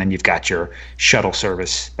core, and then you've got your shuttle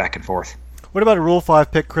service back and forth. What about a Rule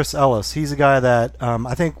 5 pick, Chris Ellis? He's a guy that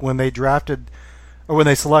I think when they drafted or when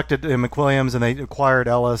they selected McWilliams and they acquired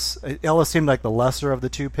Ellis seemed like the lesser of the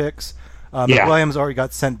 2 picks. McWilliams already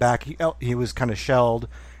got sent back. He was kind of shelled.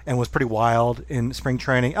 and was pretty wild in spring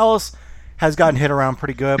training. Ellis has gotten hit around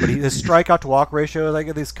pretty good, but his strikeout to walk ratio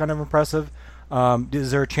is kind of impressive.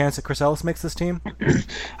 Is there a chance that Chris Ellis makes this team?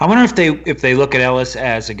 I wonder if they look at Ellis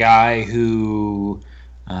as a guy who,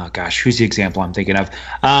 who's the example I'm thinking of?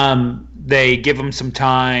 They give him some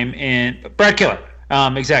time in Brad Killer.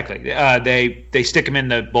 Exactly. They stick him in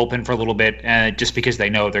the bullpen for a little bit, just because they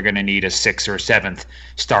know they're going to need a 6th or 7th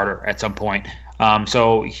starter at some point.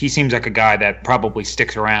 So he seems like a guy that probably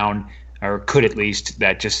sticks around, or could at least,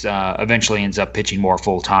 that just eventually ends up pitching more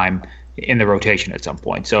full time in the rotation at some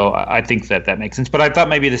point. So I think that makes sense. But I thought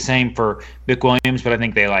maybe the same for Vic Williams, but I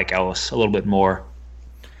think they like Ellis a little bit more.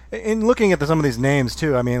 In looking at some of these names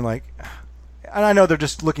too, I mean, like, and I know they're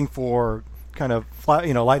just looking for kind of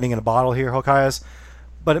lightning in a bottle here, Hokayas.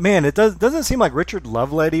 But man, it doesn't seem like Richard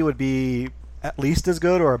Lovelady would be at least as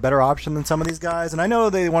good or a better option than some of these guys. And I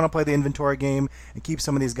know they want to play the inventory game and keep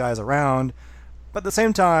some of these guys around. But at the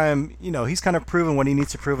same time, he's kind of proven what he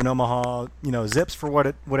needs to prove in Omaha. Zips, for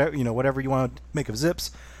whatever you want to make of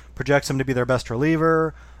Zips, projects him to be their best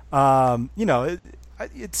reliever.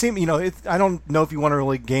 It seemed, I don't know if you want to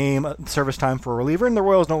really game service time for a reliever, and the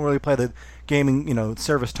Royals don't really play the gaming,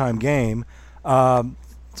 service time game.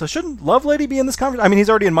 So shouldn't Lovelady be in this conversation? I mean, he's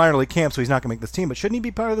already in minor league camp, so he's not going to make this team, but shouldn't he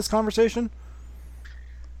be part of this conversation?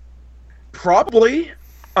 Probably.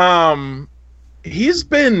 He's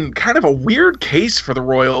been kind of a weird case for the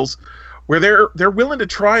Royals, where they're willing to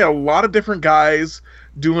try a lot of different guys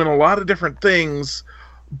doing a lot of different things,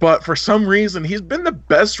 but for some reason he's been the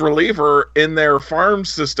best reliever in their farm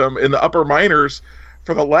system in the upper minors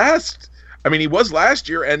for the last, he was last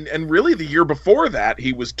year, and really the year before that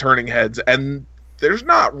he was turning heads, and there's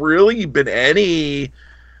not really been any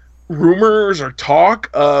rumors or talk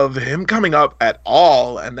of him coming up at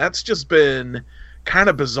all, and that's just been kind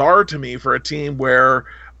of bizarre to me for a team where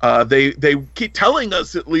they keep telling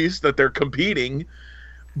us at least that they're competing,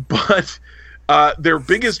 but their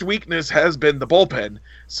biggest weakness has been the bullpen.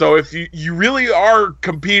 So if you really are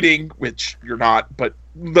competing, which you're not, but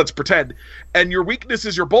let's pretend, and your weakness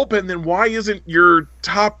is your bullpen, then why isn't your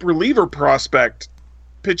top reliever prospect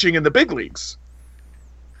pitching in the big leagues?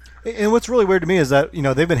 And what's really weird to me is that,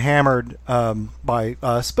 they've been hammered by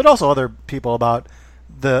us, but also other people, about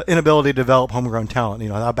the inability to develop homegrown talent,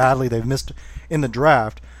 how badly they've missed in the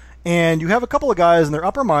draft. And you have a couple of guys in their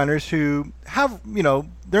upper minors who have,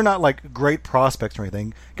 they're not like great prospects or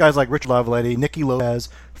anything. Guys like Richard Lovelady, Nicky Lopez,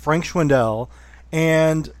 Frank Schwindel.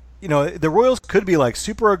 And, the Royals could be like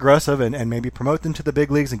super aggressive and maybe promote them to the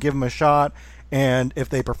big leagues and give them a shot. And if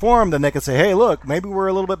they perform, then they can say, hey, look, maybe we're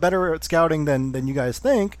a little bit better at scouting than you guys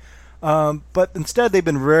think. But instead, they've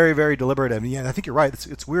been very, very deliberate. And yeah, I think you're right.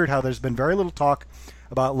 It's weird how there's been very little talk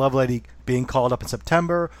about Lovelady being called up in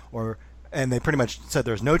September, and they pretty much said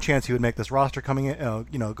there's no chance he would make this roster coming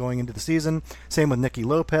in, going into the season. Same with Nicky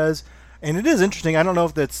Lopez. And it is interesting. I don't know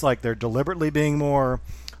if that's like they're deliberately being more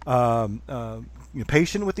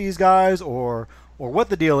patient with these guys, or what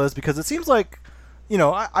the deal is, because it seems like,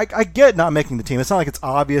 I get not making the team. It's not like it's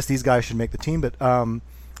obvious these guys should make the team, but I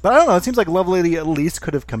don't know. It seems like Lovelady at least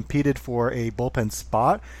could have competed for a bullpen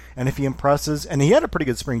spot, and if he impresses, and he had a pretty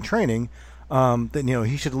good spring training, then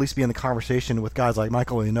he should at least be in the conversation with guys like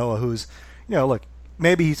Michael Yanoa, who's, look,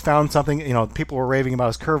 maybe he's found something. People were raving about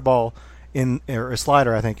his curveball or a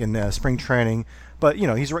slider, I think, in spring training, but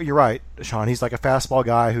you're right, Sean. He's like a fastball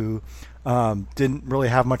guy who didn't really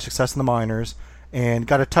have much success in the minors and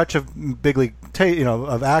got a touch of big league,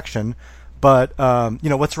 of action. But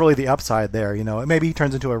what's really the upside there? Maybe he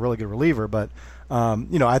turns into a really good reliever, but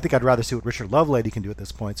I think I'd rather see what Richard Lovelady can do at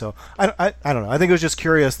this point. So I don't know. I think it was just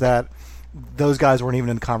curious that those guys weren't even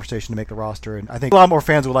in the conversation to make the roster, and I think a lot more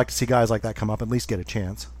fans would like to see guys like that come up and at least get a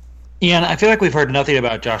chance. Yeah, and I feel like we've heard nothing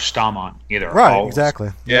about Josh Staumont either. Right, always.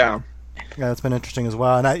 Exactly. Yeah, that's been interesting as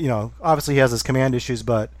well. And obviously he has his command issues,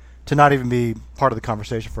 but to not even be part of the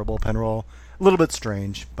conversation for a bullpen role, a little bit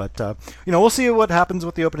strange. But we'll see what happens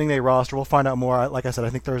with the opening day roster. We'll find out more. Like I said, I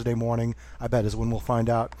think Thursday morning, I bet, is when we'll find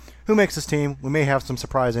out who makes this team. We may have some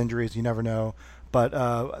surprise injuries. You never know. But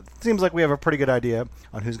it seems like we have a pretty good idea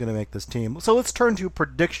on who's going to make this team. So let's turn to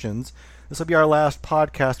predictions. This will be our last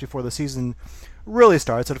podcast before the season really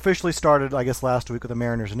starts. It officially started, I guess, last week with the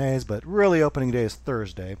Mariners and A's, but really opening day is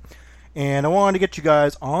Thursday. And I wanted to get you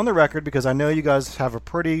guys on the record because I know you guys have a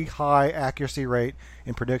pretty high accuracy rate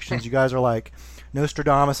in predictions. You guys are like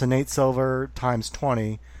Nostradamus and Nate Silver times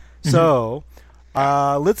 20. So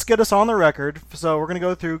let's get us on the record. So we're going to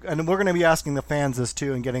go through, and we're going to be asking the fans this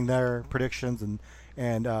too and getting their predictions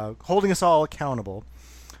and holding us all accountable.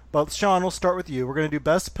 But Sean, we'll start with you. We're going to do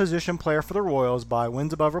best position player for the Royals by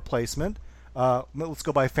wins above replacement. Let's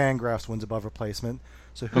go by Fangraphs wins above replacement.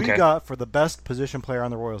 So who you Okay. got for the best position player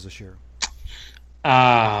on the Royals this year?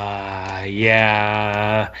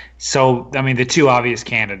 Yeah. So, I mean, the two obvious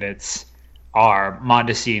candidates are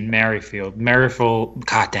Mondesi and Merrifield.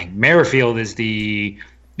 God dang, Merrifield is the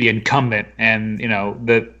incumbent, and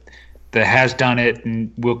the has done it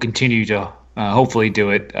and will continue to hopefully do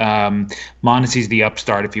it. Mondesi's the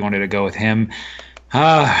upstart if you wanted to go with him.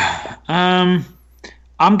 I'm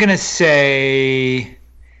gonna say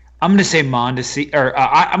Mondesi or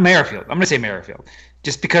Merrifield. I'm gonna say Merrifield,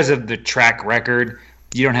 just because of the track record.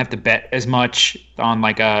 You don't have to bet as much on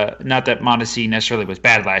not that Mondesi necessarily was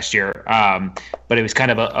bad last year, but it was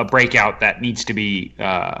kind of a breakout that needs to be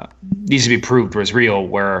proved was real.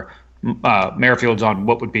 Where Merrifield's on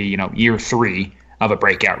what would be year 3 of a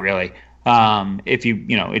breakout, really. If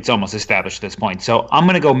it's almost established at this point. So I'm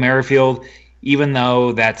gonna go Merrifield, even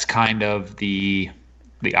though that's kind of the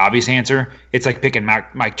obvious answer. It's like picking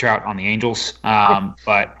Mike Trout on the Angels,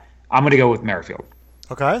 but I'm going to go with Merrifield.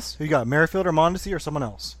 Okay, so you got Merrifield or Mondesi or someone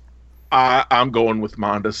else? I'm going with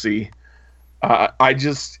Mondesi.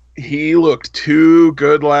 He looked too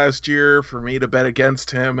good last year for me to bet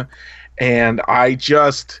against him, and I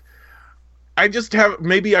just have,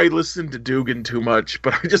 maybe I listened to Dugan too much,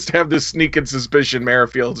 but I just have this sneaking suspicion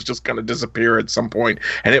Merrifield's just going to disappear at some point,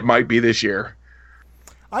 and it might be this year.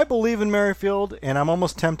 I believe in Merrifield, and I'm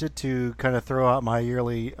almost tempted to kind of throw out my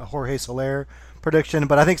yearly Jorge Soler prediction,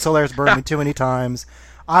 but I think Soler's burned me too many times.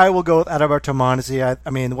 I will go with Adalberto Mondesi. I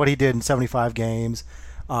mean, what he did in 75 games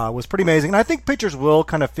was pretty amazing, and I think pitchers will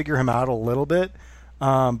kind of figure him out a little bit.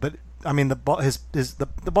 But I mean,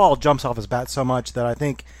 the ball jumps off his bat so much that I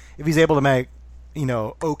think if he's able to make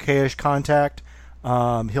okayish contact,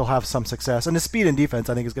 he'll have some success. And his speed and defense,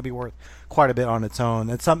 I think, is going to be worth quite a bit on its own.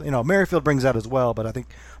 And Merrifield brings that as well, but I think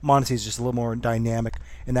Mondesi is just a little more dynamic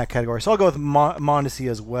in that category. So I'll go with Mondesi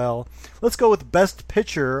as well. Let's go with best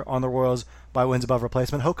pitcher on the Royals by wins above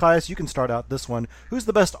replacement. Hokias, you can start out this one. Who's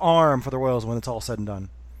the best arm for the Royals when it's all said and done?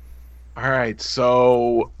 All right,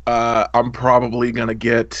 so I'm probably going to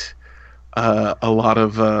get a lot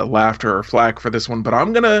of laughter or flack for this one, but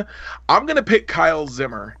I'm gonna pick Kyle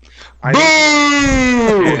Zimmer.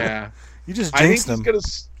 Yeah, You just jinxed him.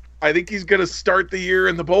 I think he's gonna start the year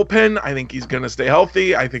in the bullpen. I think he's gonna stay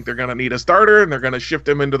healthy. I think they're gonna need a starter, and they're gonna shift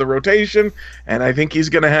him into the rotation. And I think he's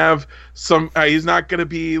gonna have some. He's not gonna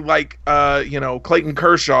be like Clayton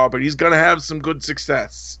Kershaw, but he's gonna have some good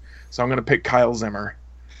success. So I'm gonna pick Kyle Zimmer.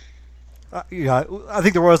 Yeah, I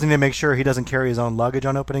think the Royals need to make sure he doesn't carry his own luggage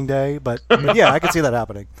on opening day. But yeah, I can see that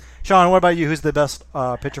happening. Sean, what about you? Who's the best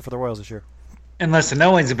pitcher for the Royals this year? And listen, no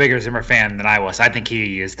one's a bigger Zimmer fan than I was. I think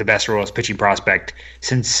he is the best Royals pitching prospect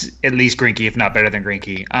since at least Greinke, if not better than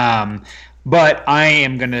Greinke. But I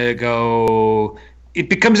am going to go – it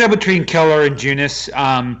becomes out between Keller and Junis.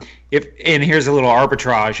 And here's a little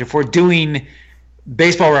arbitrage. If we're doing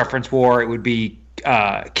Baseball Reference WAR, it would be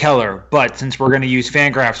Keller. But since we're going to use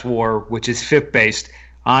Fangraphs WAR, which is FIP-based,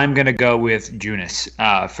 I'm going to go with Junis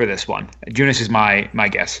for this one. Junis is my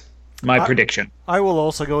guess. My prediction. I will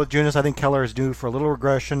also go with Junis. I think Keller is due for a little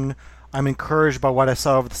regression. I'm encouraged by what I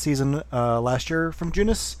saw over the season last year from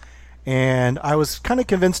Junis, and I was kind of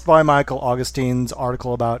convinced by Michael Augustine's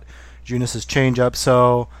article about Junis' changeup.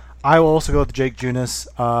 So I will also go with Jake Junis,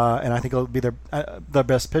 and I think he'll be the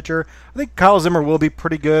best pitcher. I think Kyle Zimmer will be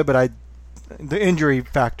pretty good, but the injury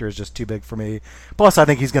factor is just too big for me. Plus, I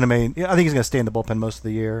think he's going to stay in the bullpen most of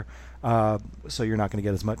the year, so you're not going to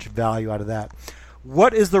get as much value out of that.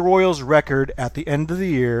 What is the Royals' record at the end of the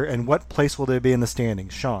year, and what place will they be in the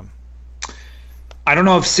standings? Sean? I don't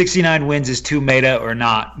know if 69 wins is too meta or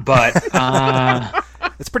not, but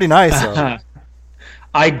it's pretty nice, though.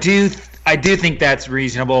 I do think that's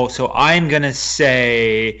reasonable. So I'm gonna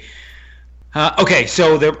say, okay.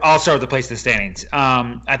 So I'll start with the place in the standings.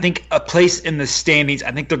 I think a place in the standings.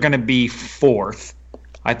 I think they're gonna be 4th.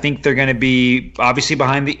 I think they're gonna be obviously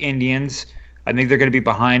behind the Indians. I think they're going to be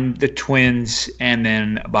behind the Twins and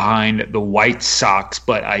then behind the White Sox,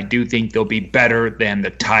 but I do think they'll be better than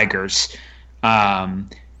the Tigers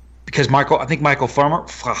because Michael Fulmer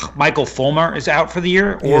is out for the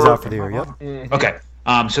year. He is out for the year. Yep. Okay.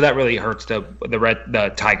 So that really hurts the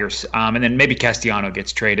Tigers, and then maybe Castellano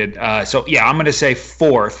gets traded. So yeah, I'm going to say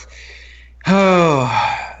 4th. Oh,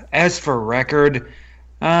 as for record,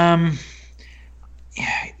 yeah,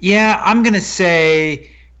 I'm going to say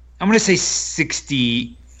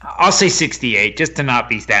 60. I'll say 68, just to not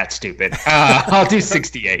be that stupid. I'll do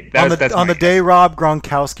 68. On the day Rob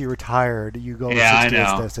Gronkowski retired, you go with 68 I know.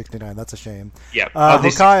 instead of 69. That's a shame. Yep.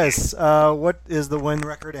 Hokias, what is the win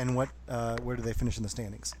record, and where do they finish in the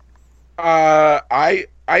standings? I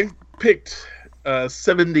picked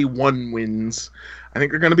 71 wins. I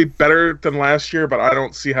think they're going to be better than last year, but I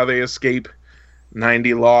don't see how they escape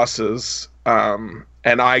 90 losses. And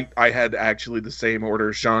I had actually the same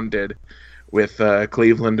order Sean did, with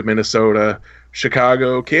Cleveland, Minnesota,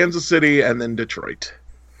 Chicago, Kansas City, and then Detroit.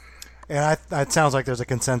 And it sounds like there's a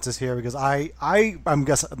consensus here, because I'm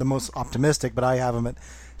guessing the most optimistic, but I have them at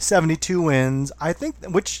 72 wins. I think,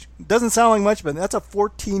 which doesn't sound like much, but that's a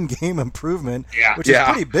 14-game improvement, which is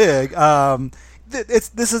pretty big.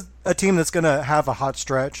 This is a team that's going to have a hot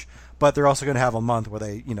stretch, but they're also going to have a month where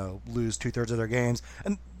they lose 2/3 of their games.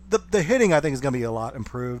 And the hitting, I think, is going to be a lot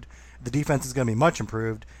improved. The defense is going to be much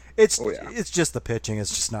improved. It's just the pitching is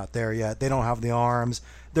just not there yet. They don't have the arms.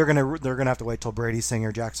 They're gonna have to wait till Brady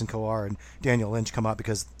Singer, Jackson Kowar, and Daniel Lynch come up,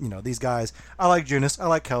 because these guys. I like Junis, I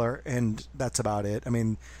like Keller, and that's about it. I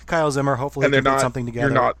mean, Kyle Zimmer. Hopefully, they put something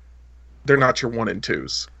together. They're not your 1 and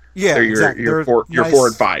 2s. Yeah, exactly. You're 4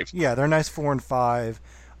 and 5. Yeah, they're nice 4 and 5,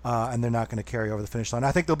 and they're not going to carry over the finish line.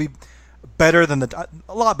 I think they'll be better than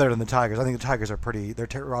a lot better than the Tigers. I think the Tigers are their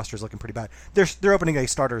roster is looking pretty bad. They're opening a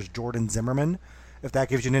starter as Jordan Zimmerman, if that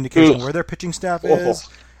gives you an indication where their pitching staff is.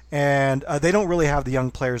 And they don't really have the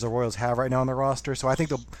young players the Royals have right now on their roster, so I think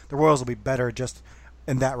the Royals will be better just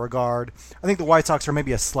in that regard. I think the White Sox are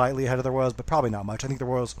maybe slightly ahead of the Royals, but probably not much. I think the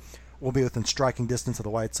Royals will be within striking distance of the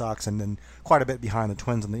White Sox, and then quite a bit behind the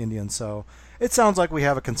Twins and the Indians. So it sounds like we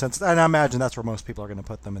have a consensus, and I imagine that's where most people are going to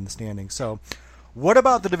put them in the standings. So what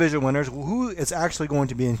about the division winners? Who is actually going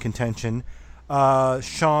to be in contention?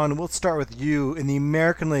 Sean, we'll start with you. In the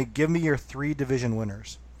American League, give me your 3 division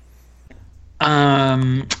winners.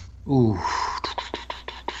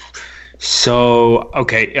 So,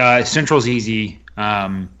 okay, Central's easy.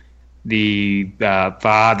 The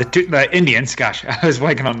Indians, gosh, I was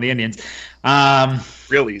blanking on the Indians.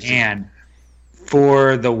 Real easy. And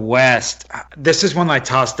for the West, this is one that I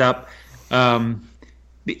tossed up. I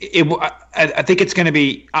think it's going to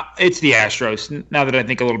be it's the Astros. Now that I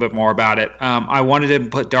think a little bit more about it, I wanted to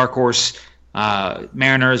put dark horse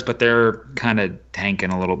Mariners, but they're kind of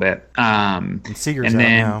tanking a little bit. And Seager's out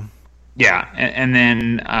now. Yeah, and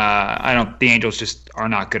then the Angels just are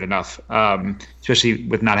not good enough, especially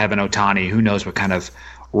with not having Ohtani. Who knows what kind of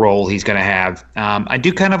role he's going to have. I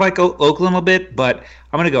do kind of like Oakland a bit, but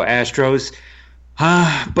I'm going to go Astros.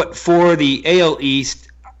 But for the AL East,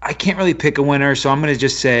 I can't really pick a winner, so I'm going to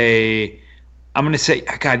say,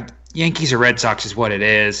 God, Yankees or Red Sox is what it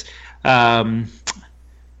is. I'm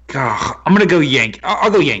going to go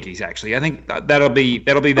I'll go Yankees, actually. I think that'll be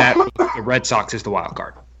that. The Red Sox is the wild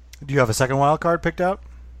card. Do you have a second wild card picked out?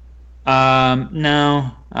 No.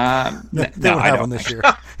 No, I don't have one this year.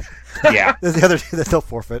 Yeah. The other two that they'll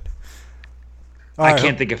forfeit. I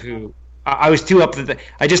can't think of who. I was too up to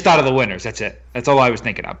I just thought of the winners. That's it. That's all I was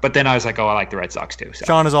thinking of. But then I was like, I like the Red Sox too. So.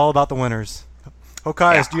 Sean is all about the winners.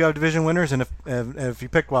 Hokias, do you have division winners? And if you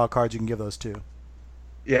pick wild cards, you can give those too.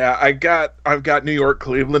 Yeah, I've got New York,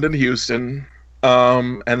 Cleveland, and Houston.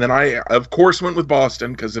 And then I, of course, went with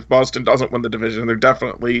Boston, because if Boston doesn't win the division, they're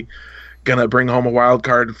definitely going to bring home a wild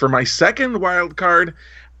card. For my second wild card,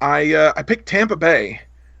 I picked Tampa Bay.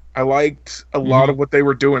 I liked a lot of what they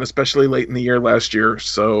were doing, especially late in the year last year.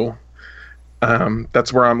 So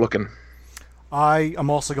that's where I'm looking. I am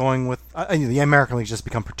also going with the American League's just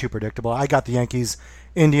become too predictable. I got the Yankees,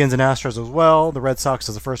 Indians, and Astros as well. The Red Sox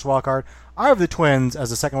as the first wild card. I have the Twins as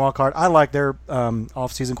the second wild card. I like their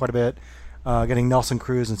offseason quite a bit, getting Nelson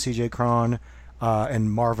Cruz and C.J. Cron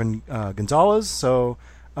and Marvin Gonzalez. So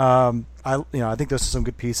I think those are some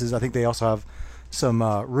good pieces. I think they also have some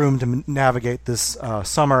room to navigate this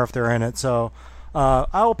summer if they're in it. So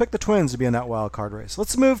I will pick the Twins to be in that wild card race.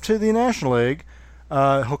 Let's move to the National League.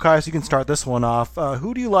 Hokias, you can start this one off.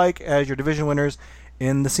 Who do you like as your division winners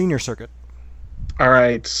in the senior circuit? All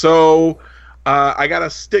right, so I got to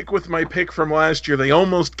stick with my pick from last year. They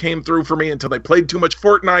almost came through for me until they played too much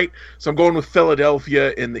Fortnite, so I'm going with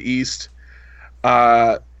Philadelphia in the East.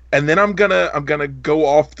 And then I'm gonna go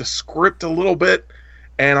off the script a little bit,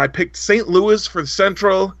 and I picked St. Louis for the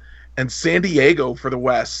Central and San Diego for the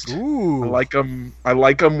West. Ooh. I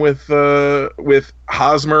like them with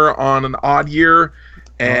Hosmer on an odd year,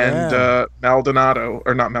 and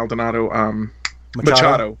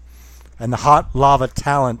Machado. And the hot lava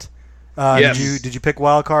talent. Yes. Did you pick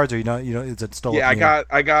wild cards, or is it still? Yeah,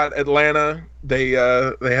 I got Atlanta. They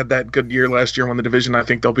had that good year last year, won the division. I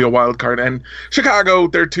think they'll be a wild card. And Chicago,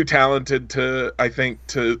 they're too talented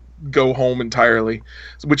to go home entirely,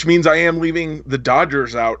 which means I am leaving the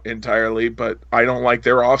Dodgers out entirely. But I don't like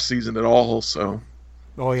their offseason at all. So.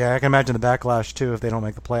 Oh yeah, I can imagine the backlash too if they don't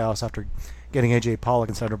make the playoffs after getting AJ Pollock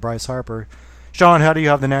instead of Bryce Harper. Sean, how do you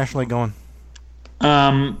have the National League going?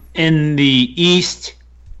 In the East,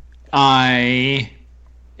 I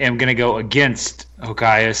am going to go against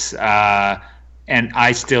Hokias, and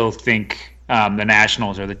I still think the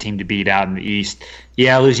Nationals are the team to beat out in the East.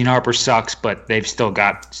 Yeah, losing Harper sucks, but they've still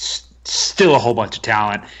got still a whole bunch of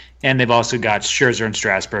talent, and they've also got Scherzer and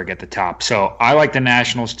Strasburg at the top. So I like the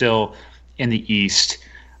Nationals still in the East.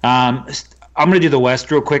 I'm going to do the West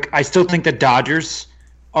real quick. I still think the Dodgers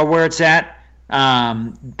are where it's at.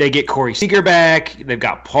 They get Corey Seager back. They've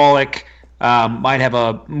got Pollock. Might have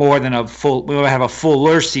a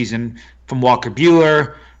fuller season from Walker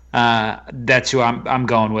Buehler. That's who I'm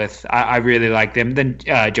going with. I really like them. Then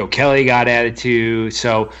Joe Kelly got added to,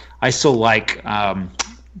 so I still like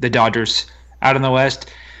the Dodgers out in the West.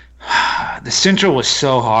 The Central was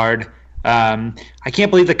so hard. I can't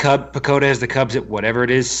believe Pacoda has the Cubs at whatever it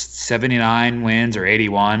is, 79 wins or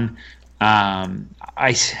 81. I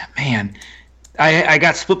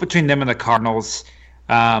got split between them and the Cardinals.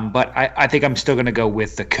 But I think I'm still going to go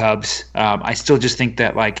with the Cubs. I still just think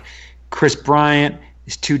that like Chris Bryant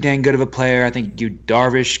is too dang good of a player. I think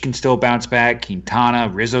Darvish can still bounce back. Quintana,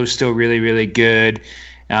 Rizzo's still really, really good.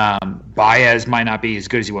 Baez might not be as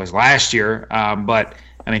good as he was last year, but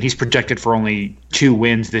I mean he's projected for only 2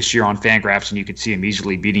 wins this year on Fangraphs, and you could see him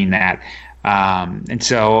easily beating that. And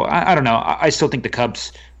so I don't know. I still think the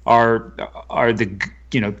Cubs are the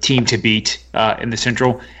team to beat in the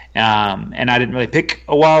Central. And I didn't really pick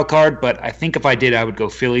a wild card, but I think if I did, I would go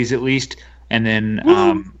Phillies at least. And then,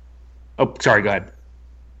 sorry, go ahead.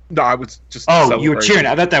 No, I was just. Oh, you were cheering.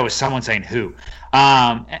 I thought that was someone saying who.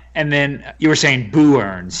 And then you were saying Boo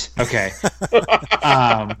Earns. Okay.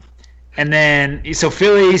 And then, so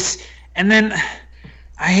Phillies. And then,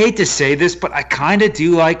 I hate to say this, but I kind of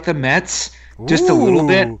do like the Mets just a little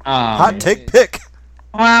bit. Hot take pick.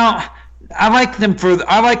 Well, I like them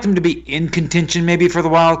to be in contention maybe for the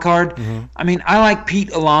wild card. Mm-hmm. I mean, I like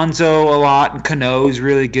Pete Alonso a lot, and Cano's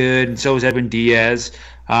really good, and so is Edwin Diaz.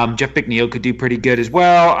 Jeff McNeil could do pretty good as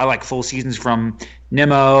well. I like full seasons from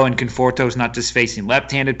Nimmo and Conforto's not just facing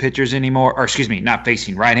left-handed pitchers anymore, or excuse me, not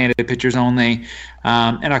facing right-handed pitchers only.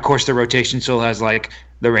 And of course, the rotation still has like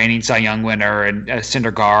the reigning Cy Young winner and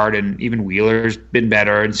Syndergaard, and even Wheeler's been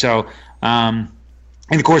better. And so, and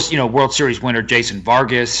of course, World Series winner Jason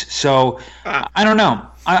Vargas. So I don't know.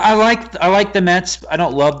 I like the Mets. I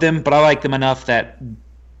don't love them, but I like them enough that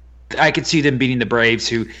I could see them beating the Braves.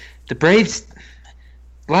 The Braves,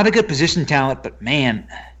 a lot of good position talent, but man,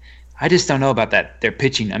 I just don't know about that. Their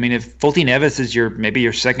pitching. I mean, if Fulton Nevis is maybe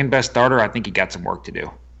your second best starter, I think you got some work to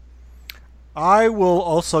do. I will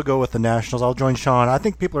also go with the Nationals. I'll join Sean. I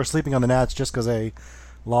think people are sleeping on the Nats just because they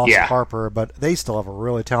lost Harper, but they still have a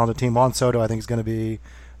really talented team. Juan Soto, I think, is going to be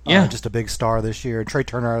just a big star this year. Trey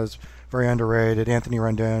Turner is very underrated. Anthony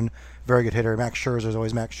Rendon, very good hitter. Max Scherzer is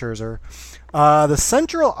always Max Scherzer. The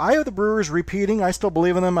Central, I have the Brewers repeating. I still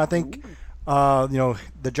believe in them. I think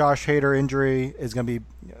the Josh Hader injury is going to be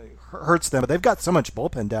hurts them, but they've got so much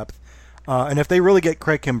bullpen depth. And if they really get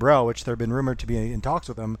Craig Kimbrell, which they've been rumored to be in talks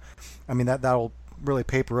with them, I mean that'll really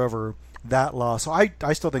paper over that loss. So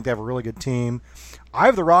I still think they have a really good team. I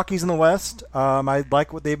have the Rockies in the West. I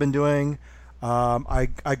like what they've been doing. I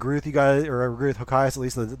agree with you guys, or I agree with Hokias, at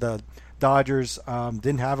least the Dodgers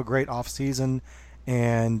didn't have a great offseason,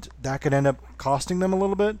 and that could end up costing them a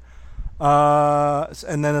little bit.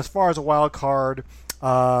 And then as far as a wild card,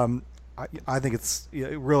 I think it's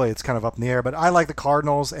kind of up in the air, but I like the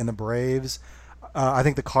Cardinals and the Braves. I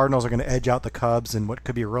think the Cardinals are going to edge out the Cubs in what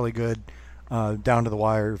could be a really good down to the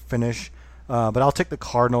wire finish. But I'll take the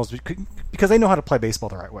Cardinals because they know how to play baseball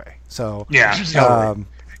the right way. So yeah. Who's going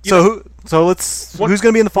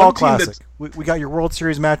to be in the Fall Classic? We got your World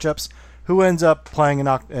Series matchups. Who ends up playing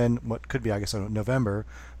in what could be, I guess, November?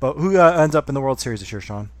 But who ends up in the World Series this year,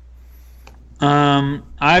 Sean?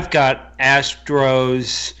 I've got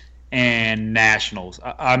Astros and Nationals.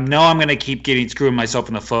 I know I'm going to keep screwing myself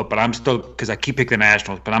in the foot, but I'm still, because I keep picking the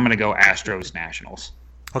Nationals, but I'm going to go Astros Nationals.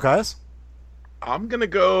 Okay. I'm going to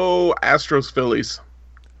go Astros Phillies.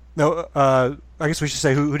 No, I guess we should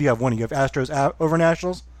say who do you have winning? You have Astros over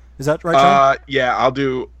Nationals? Is that right, Sean? Yeah, I'll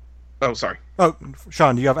do. Oh, sorry. Oh,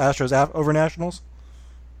 Sean, do you have Astros over Nationals?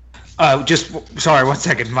 Sorry, 1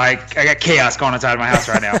 second, Mike. I got chaos going inside my house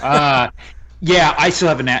right now. Yeah, I still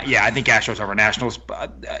have I think Astros over Nationals,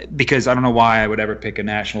 because I don't know why I would ever pick a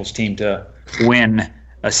Nationals team to win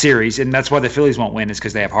a series, and that's why the Phillies won't win, is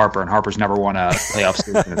because they have Harper, and Harper's never won a playoff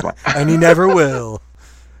series. And he never will.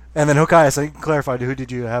 And then Hokias, I can clarify, who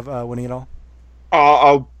did you have winning it all?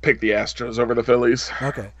 I'll pick the Astros over the Phillies.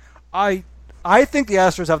 Okay. I think the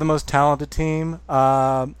Astros have the most talented team.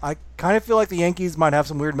 I kind of feel like the Yankees might have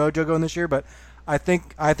some weird mojo going this year, but I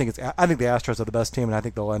think the Astros are the best team, and I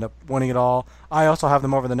think they'll end up winning it all. I also have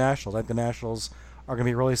them over the Nationals. I think the Nationals are going to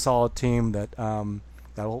be a really solid team that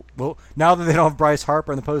will now that they don't have Bryce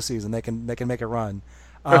Harper in the postseason, they can make a run.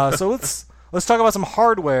 So let's talk about some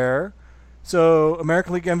hardware. So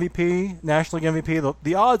American League MVP, National League MVP.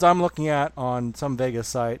 The odds I'm looking at on some Vegas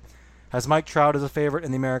site has Mike Trout as a favorite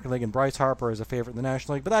in the American League and Bryce Harper as a favorite in the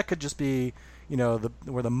National League. But that could just be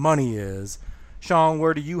where the money is. Sean,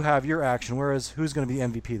 where do you have your action? Who's going to be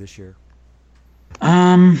MVP this year?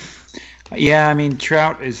 Yeah, I mean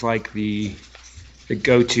Trout is like the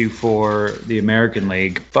go-to for the American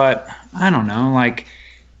League, but I don't know, like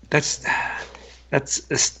that's it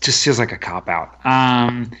just feels like a cop-out.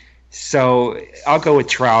 So I'll go with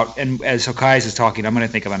Trout, and as Hokias is talking, I'm going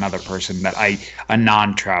to think of another person a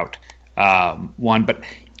non-Trout one, but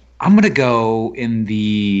I'm going to go in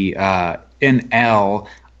the NL.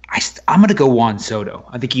 I'm going to go Juan Soto.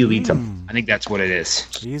 I think he leads them. I think that's what it is.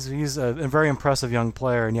 He's a very impressive young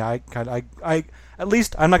player, and yeah, I at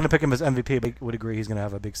least I'm not going to pick him as MVP, but I would agree he's going to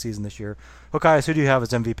have a big season this year. Hokias, who do you have as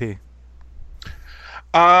MVP?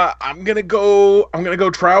 I'm gonna go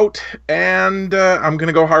Trout, and I'm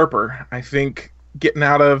gonna go Harper. I think getting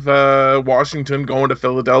out of Washington, going to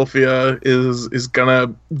Philadelphia is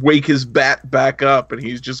gonna wake his bat back up, and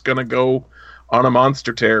he's just gonna go on a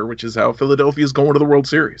monster tear, which is how Philadelphia's going to the World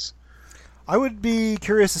Series. I would be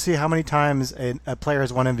curious to see how many times a player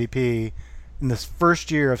has won MVP in this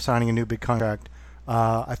first year of signing a new big contract.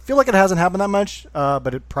 I feel like it hasn't happened that much,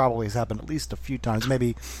 but it probably has happened at least a few times.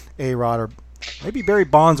 Maybe A-Rod or maybe Barry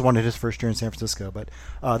Bonds won it his first year in San Francisco, but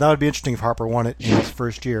that would be interesting if Harper won it in his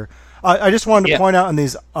first year. I just wanted to point out on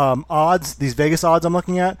these odds, these Vegas odds I'm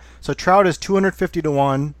looking at. So Trout is 250 to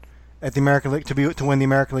 1 at the American League to win the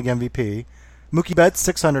American League MVP. Mookie Betts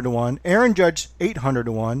 600 to 1. Aaron Judge 800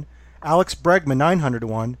 to 1. Alex Bregman 900 to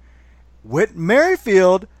 1. Whit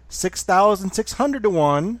Merrifield 6,600 to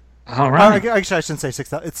 1. All right. Actually, I shouldn't say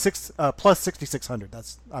 6,000. It's plus 6,600.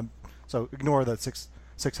 So ignore the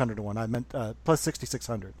 600 to 1. I meant plus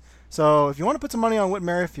 6,600. So if you want to put some money on Whit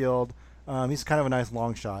Merrifield, he's kind of a nice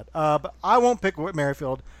long shot. But I won't pick Whit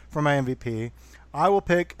Merrifield for my MVP. I will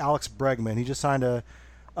pick Alex Bregman. He just signed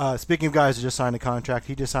speaking of guys who just signed a contract,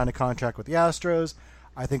 he just signed a contract with the Astros.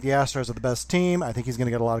 I think the Astros are the best team. I think he's going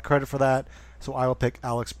to get a lot of credit for that. So I will pick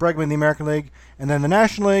Alex Bregman in the American League. And then the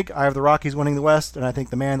National League, I have the Rockies winning the West, and I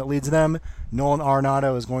think the man that leads them, Nolan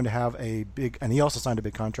Arenado, is going to have a big, and he also signed a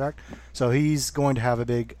big contract, so he's going to have a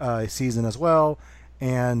big season as well.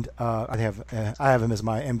 And I have him as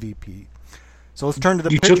my MVP. So let's turn to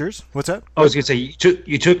the pitchers. What's that? I was going to say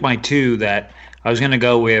you took my two that I was going to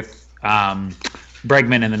go with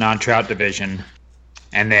Bregman in the non-Trout division,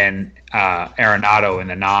 and then Arenado in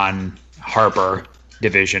the non-Harper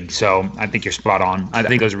division. So I think you're spot on. I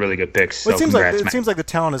think those are really good picks. Well, so it seems like the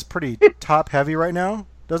talent is pretty top heavy right now,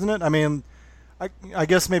 doesn't it? I mean, I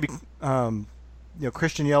guess maybe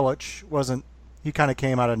Christian Yelich wasn't. He kind of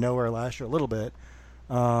came out of nowhere last year a little bit,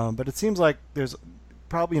 but it seems like there's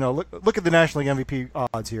probably look at the National League MVP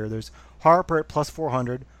odds here. There's Harper at plus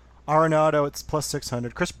 400, Arenado at plus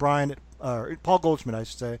 600, Chris Bryant Paul Goldschmidt, I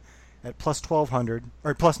should say, at plus 1,200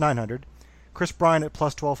 or plus 900. Chris Bryant at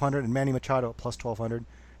plus 1,200 and Manny Machado at plus 1,200.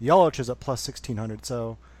 Yelich is at plus 1,600.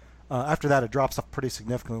 So after that, it drops off pretty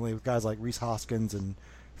significantly with guys like Rhys Hoskins and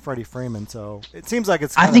Freddie Freeman. So it seems like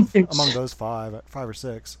it's kind of among those five or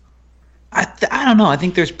six. I don't know. I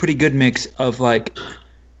think there's pretty good mix of like,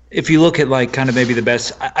 if you look at like kind of maybe the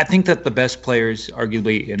best. I think that the best players,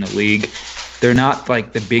 arguably in the league, they're not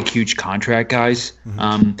like the big, huge contract guys,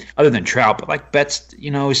 other than Trout. But like Betts,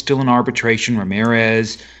 is still in arbitration.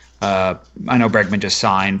 Ramirez. I know Bregman just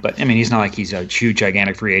signed, but I mean he's not like he's a huge,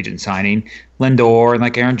 gigantic free agent signing. Lindor and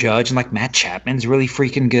like Aaron Judge and like Matt Chapman's really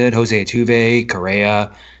freaking good. Jose Altuve,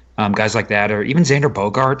 Correa, guys like that, or even Xander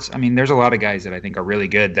Bogaerts. I mean, there's a lot of guys that I think are really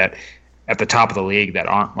good that at the top of the league that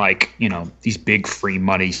aren't like these big free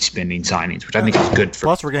money spending signings, which I think is good for.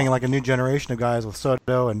 Plus, we're getting like a new generation of guys with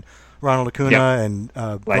Soto and Ronald Acuna and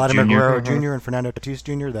Vladimir Guerrero Jr. and Fernando Tatis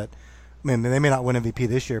Jr. That they may not win MVP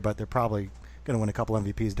this year, but they're probably going to win a couple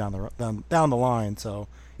MVPs down the line. So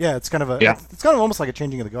yeah, it's kind of it's kind of almost like a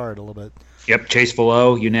changing of the guard a little bit. Yep, Chase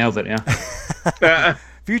Velo, you nailed it. Yeah,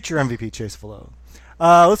 future MVP Chase Velo.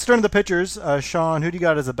 Let's turn to the pitchers. Sean, who do you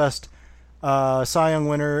got as the best Cy Young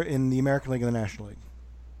winner in the American League and the National League?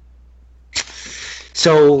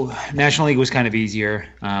 So National League was kind of easier.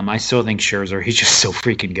 I still think Scherzer. He's just so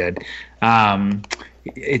freaking good.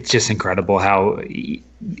 It's just incredible how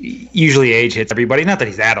usually age hits everybody. Not that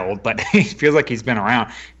he's that old, but he feels like he's been around.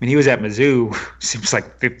 I mean, he was at Mizzou seems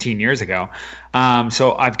like 15 years ago.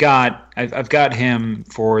 So I've got him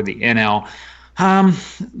for the NL.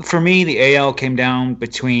 For me, the AL came down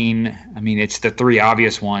between, it's the three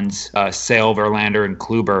obvious ones, Sale, Verlander, and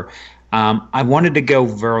Kluber. I wanted to go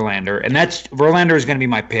Verlander, and Verlander is going to be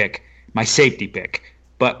my pick, my safety pick.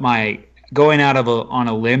 But my going out on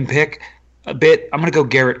a limb pick a bit, I'm going to go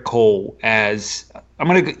Garrett Cole let's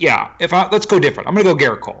go different. I'm going to go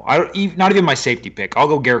Garrett Cole. Not even my safety pick. I'll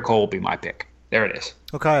go Garrett Cole will be my pick. There it is.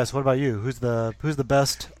 Okay, so what about you? Who's the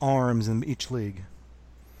best arms in each league?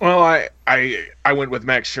 Well, I went with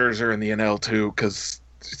Max Scherzer in the NL too because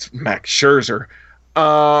it's Max Scherzer.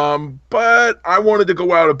 But I wanted to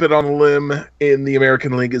go out a bit on a limb in the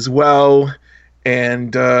American League as well,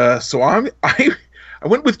 and so I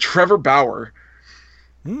went with Trevor Bauer.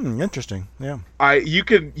 Interesting. Yeah. You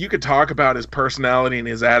could talk about his personality and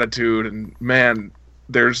his attitude, and man,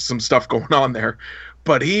 there's some stuff going on there.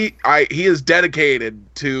 But he is dedicated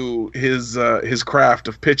to his craft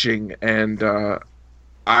of pitching, and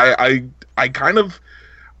I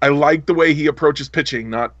like the way he approaches pitching,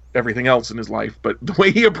 not everything else in his life, but the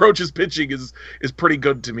way he approaches pitching is pretty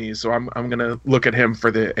good to me. So I'm gonna look at him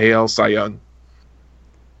for the AL Cy Young.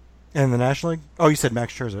 And the National League? Oh, you said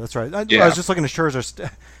Max Scherzer. That's right. I was just looking at Scherzer's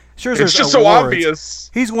It's just awards. so obvious.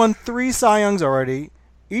 He's won 3 Cy Youngs already.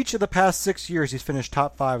 Each of the past 6 years, he's finished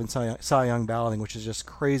top 5 in Cy Young balloting, which is just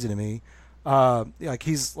crazy to me.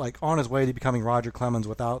 He's on his way to becoming Roger Clemens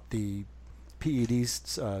without the PED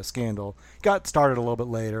scandal. Got started a little bit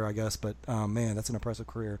later, I guess, but man, that's an impressive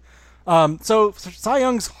career. So Cy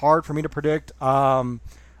Young's hard for me to predict.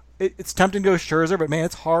 It's tempting to go Scherzer, but man,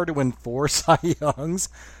 it's hard to win 4 Cy Youngs.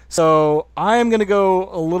 So I'm going to go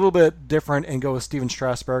a little bit different and go with Steven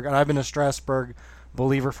Strasburg. And I've been a Strasburg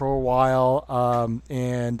believer for a while,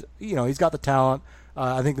 and he's got the talent.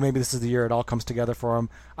 I think maybe this is the year it all comes together for him.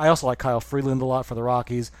 I also like Kyle Freeland a lot for the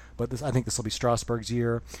Rockies, but I think this will be Strasburg's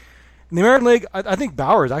year. In the American League, I think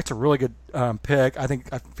Bauer is actually a really good pick. I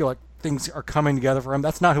feel like things are coming together for him.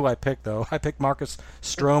 That's not who I picked, though. I picked Marcus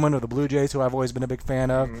Stroman of the Blue Jays, who I've always been a big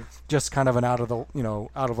fan of. Just kind of an out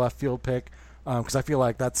of left field pick, because I feel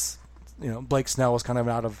like that's Blake Snell was kind of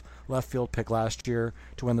an out of left field pick last year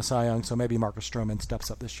to win the Cy Young, so maybe Marcus Stroman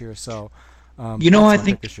steps up this year. So I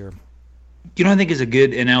think this year. I think is a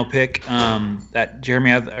good NL pick that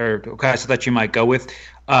Jeremy so that you might go with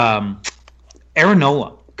Aaron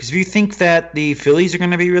Nola. Because if you think that the Phillies are going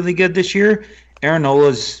to be really good this year, Aaron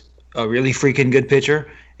Nola's a really freaking good pitcher,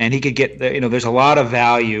 and he could get there's a lot of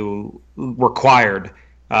value required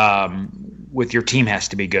with your team has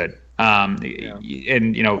to be good. And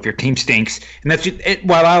if your team stinks, and that's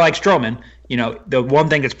while I like Stroman, the one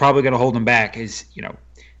thing that's probably going to hold him back is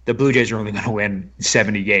the Blue Jays are only going to win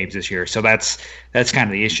 70 games this year, so that's kind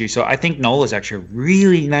of the issue. So I think Nola's actually a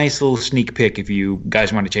really nice little sneak pick if you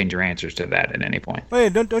guys want to change your answers to that at any point.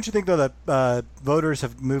 Wait, don't you think though that voters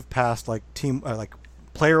have moved past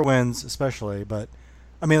player wins especially, but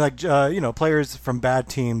I mean players from bad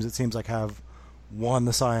teams it seems like have won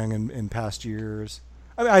the Cy Young in past years.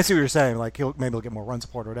 I mean, I see what you're saying. Like he'll get more run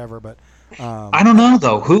support or whatever, but I don't know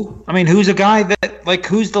though. Who's a guy that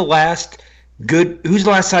who's the last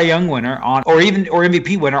Cy Young winner or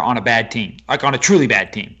MVP winner on a bad team, like on a truly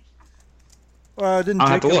bad team?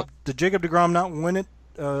 Did Jacob deGrom not win it?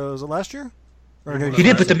 Was it last year? He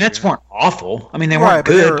did, but the Mets weren't awful. I mean, they weren't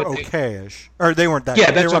good. They were okay-ish, or they weren't that. Yeah,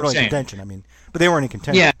 they that's weren't what I'm really saying. Contention. But they weren't in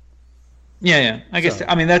contention. Yeah. I guess. So.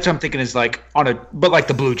 I mean, that's what I'm thinking is but like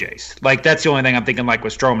the Blue Jays. Like that's the only thing I'm thinking. Like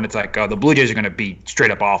with Stroman, it's like the Blue Jays are going to be straight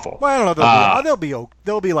up awful. Well, I don't know.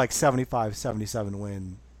 They'll be like 75, 77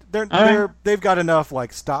 win. They've got enough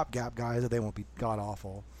like stopgap guys that they won't be god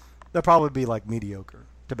awful. They'll probably be like mediocre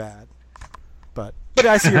to bad. But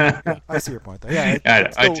I see your point though. Yeah,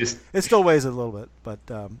 it still weighs a little bit, but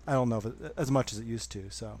I don't know if as much as it used to.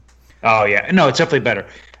 So. Oh yeah, no, it's definitely better.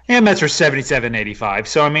 Yeah, Mets were 77-85.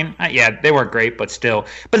 So I mean, they weren't great, but still.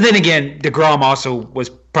 But then again, DeGrom also was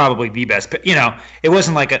probably the best. But it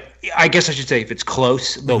wasn't like I guess I should say if it's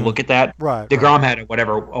close, they'll look at that. Right. DeGrom had a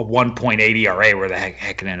 1.8 ERA, where the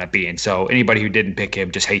heck it ended up being. So anybody who didn't pick him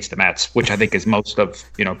just hates the Mets, which I think is most of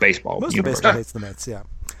baseball. Most of baseball hates the Mets. Yeah.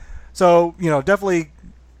 So definitely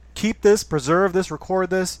keep this, preserve this, record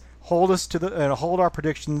this, hold our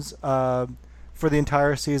predictions for the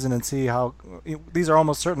entire season, and see how these are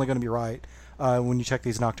almost certainly going to be right when you check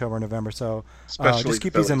these in October and November. So just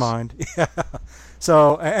keep these in mind. Yeah.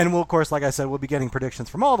 So and we'll, of course, like I said, we'll be getting predictions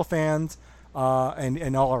from all the fans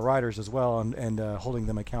and all our writers as well, and holding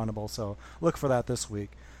them accountable. So look for that this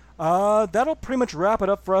week. That'll pretty much wrap it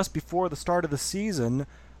up for us before the start of the season.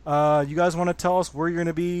 You guys want to tell us where you're going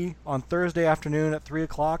to be on Thursday afternoon at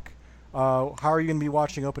 3:00? How are you going to be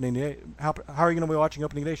watching opening day? How are you going to be watching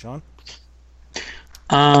opening day, Sean?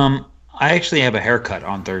 I actually have a haircut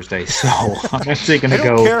on Thursday, so I'm actually going I to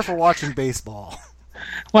don't go. care for watching baseball.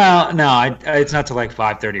 Well, no, it's not till like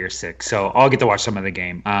 5:30 or 6, so I'll get to watch some of the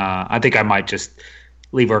game. I think I might just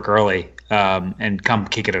leave work early and come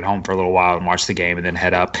kick it at home for a little while and watch the game and then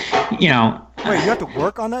head up. You know. Wait, you have to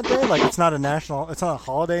work on that day? Like it's not a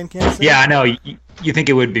holiday in Kansas City? Yeah, I know. You think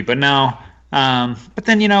it would be, but no. But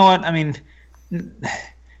then you know what? I mean,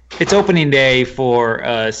 it's opening day for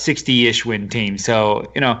a 60-ish win team, so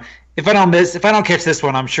you know if I don't catch this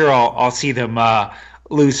one, I'm sure I'll see them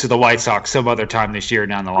lose to the White Sox some other time this year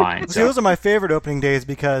down the line. See, those are my favorite opening days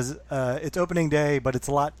because it's opening day, but it's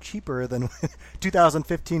a lot cheaper than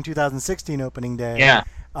 2015, 2016 opening day. Yeah.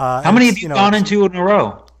 How many have you gone into in a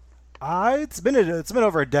row? It's been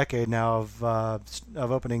over a decade now of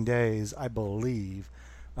opening days, I believe.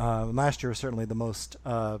 Last year was certainly the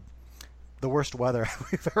worst weather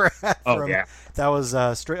we've ever had. Yeah. That was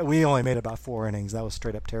straight. We only made about 4 innings. That was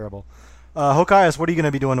straight up terrible. Hokaius, what are you going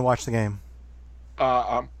to be doing to watch the game?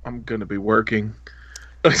 I'm going to be working.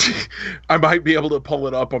 I might be able to pull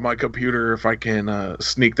it up on my computer if I can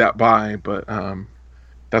sneak that by, but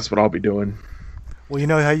that's what I'll be doing. Well, you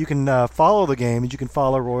know how you can follow the game is you can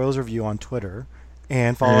follow Royals Review on Twitter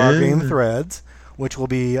and follow our game threads, which we'll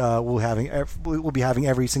be having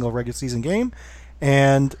every single regular season game,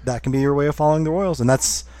 and that can be your way of following the Royals, and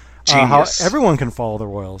that's how everyone can follow the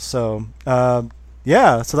Royals. So so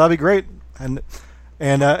that'll be great. And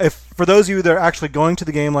if for those of you that are actually going to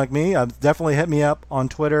the game like me, definitely hit me up on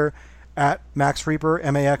Twitter at MaxReaper,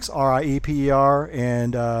 MaxRieper,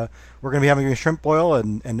 and we're going to be having a shrimp boil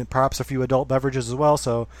and perhaps a few adult beverages as well.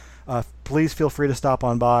 So please feel free to stop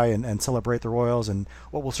on by and celebrate the Royals and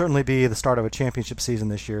what will certainly be the start of a championship season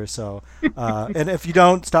this year. So and if you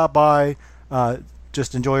don't stop by,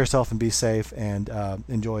 just enjoy yourself and be safe and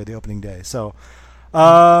enjoy the opening day. So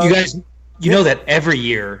you guys, know that every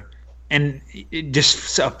year. And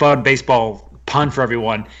just a fun baseball pun for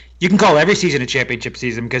everyone. You can call every season a championship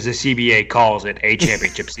season because the CBA calls it a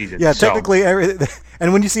championship season. Yeah, technically,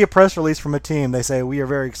 and when you see a press release from a team, they say, we are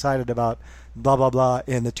very excited about blah, blah, blah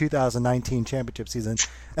in the 2019 championship season.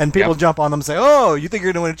 And people jump on them and say, oh, you think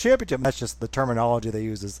you're going to win a championship? That's just the terminology they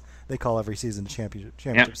use is they call every season a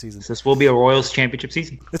championship season. So this will be a Royals championship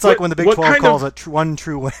season. It's like when the Big 12 calls it one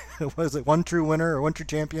true winner or one true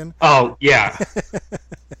champion? Oh, yeah.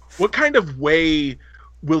 What kind of way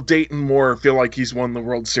will Dayton Moore feel like he's won the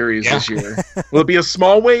World Series this year? Will it be a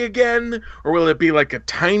small way again, or will it be like a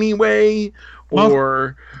tiny way,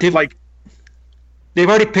 or they've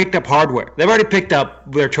already picked up hardware. They've already picked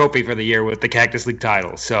up their trophy for the year with the Cactus League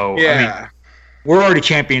title. So I mean, we're already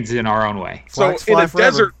champions in our own way. So in a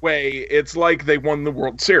desert way, it's like they won the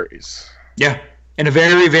World Series. Yeah, in a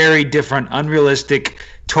very, very different, unrealistic,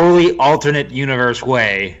 totally alternate universe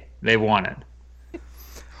way, they won it.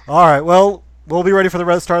 All right, well, we'll be ready for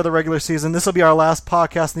the start of the regular season. This will be our last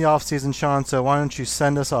podcast in the offseason, Sean, so why don't you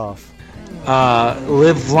send us off?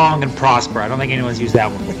 Live long and prosper. I don't think anyone's used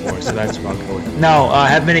that one before, so that's what I'll go with. No,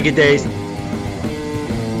 have many good days.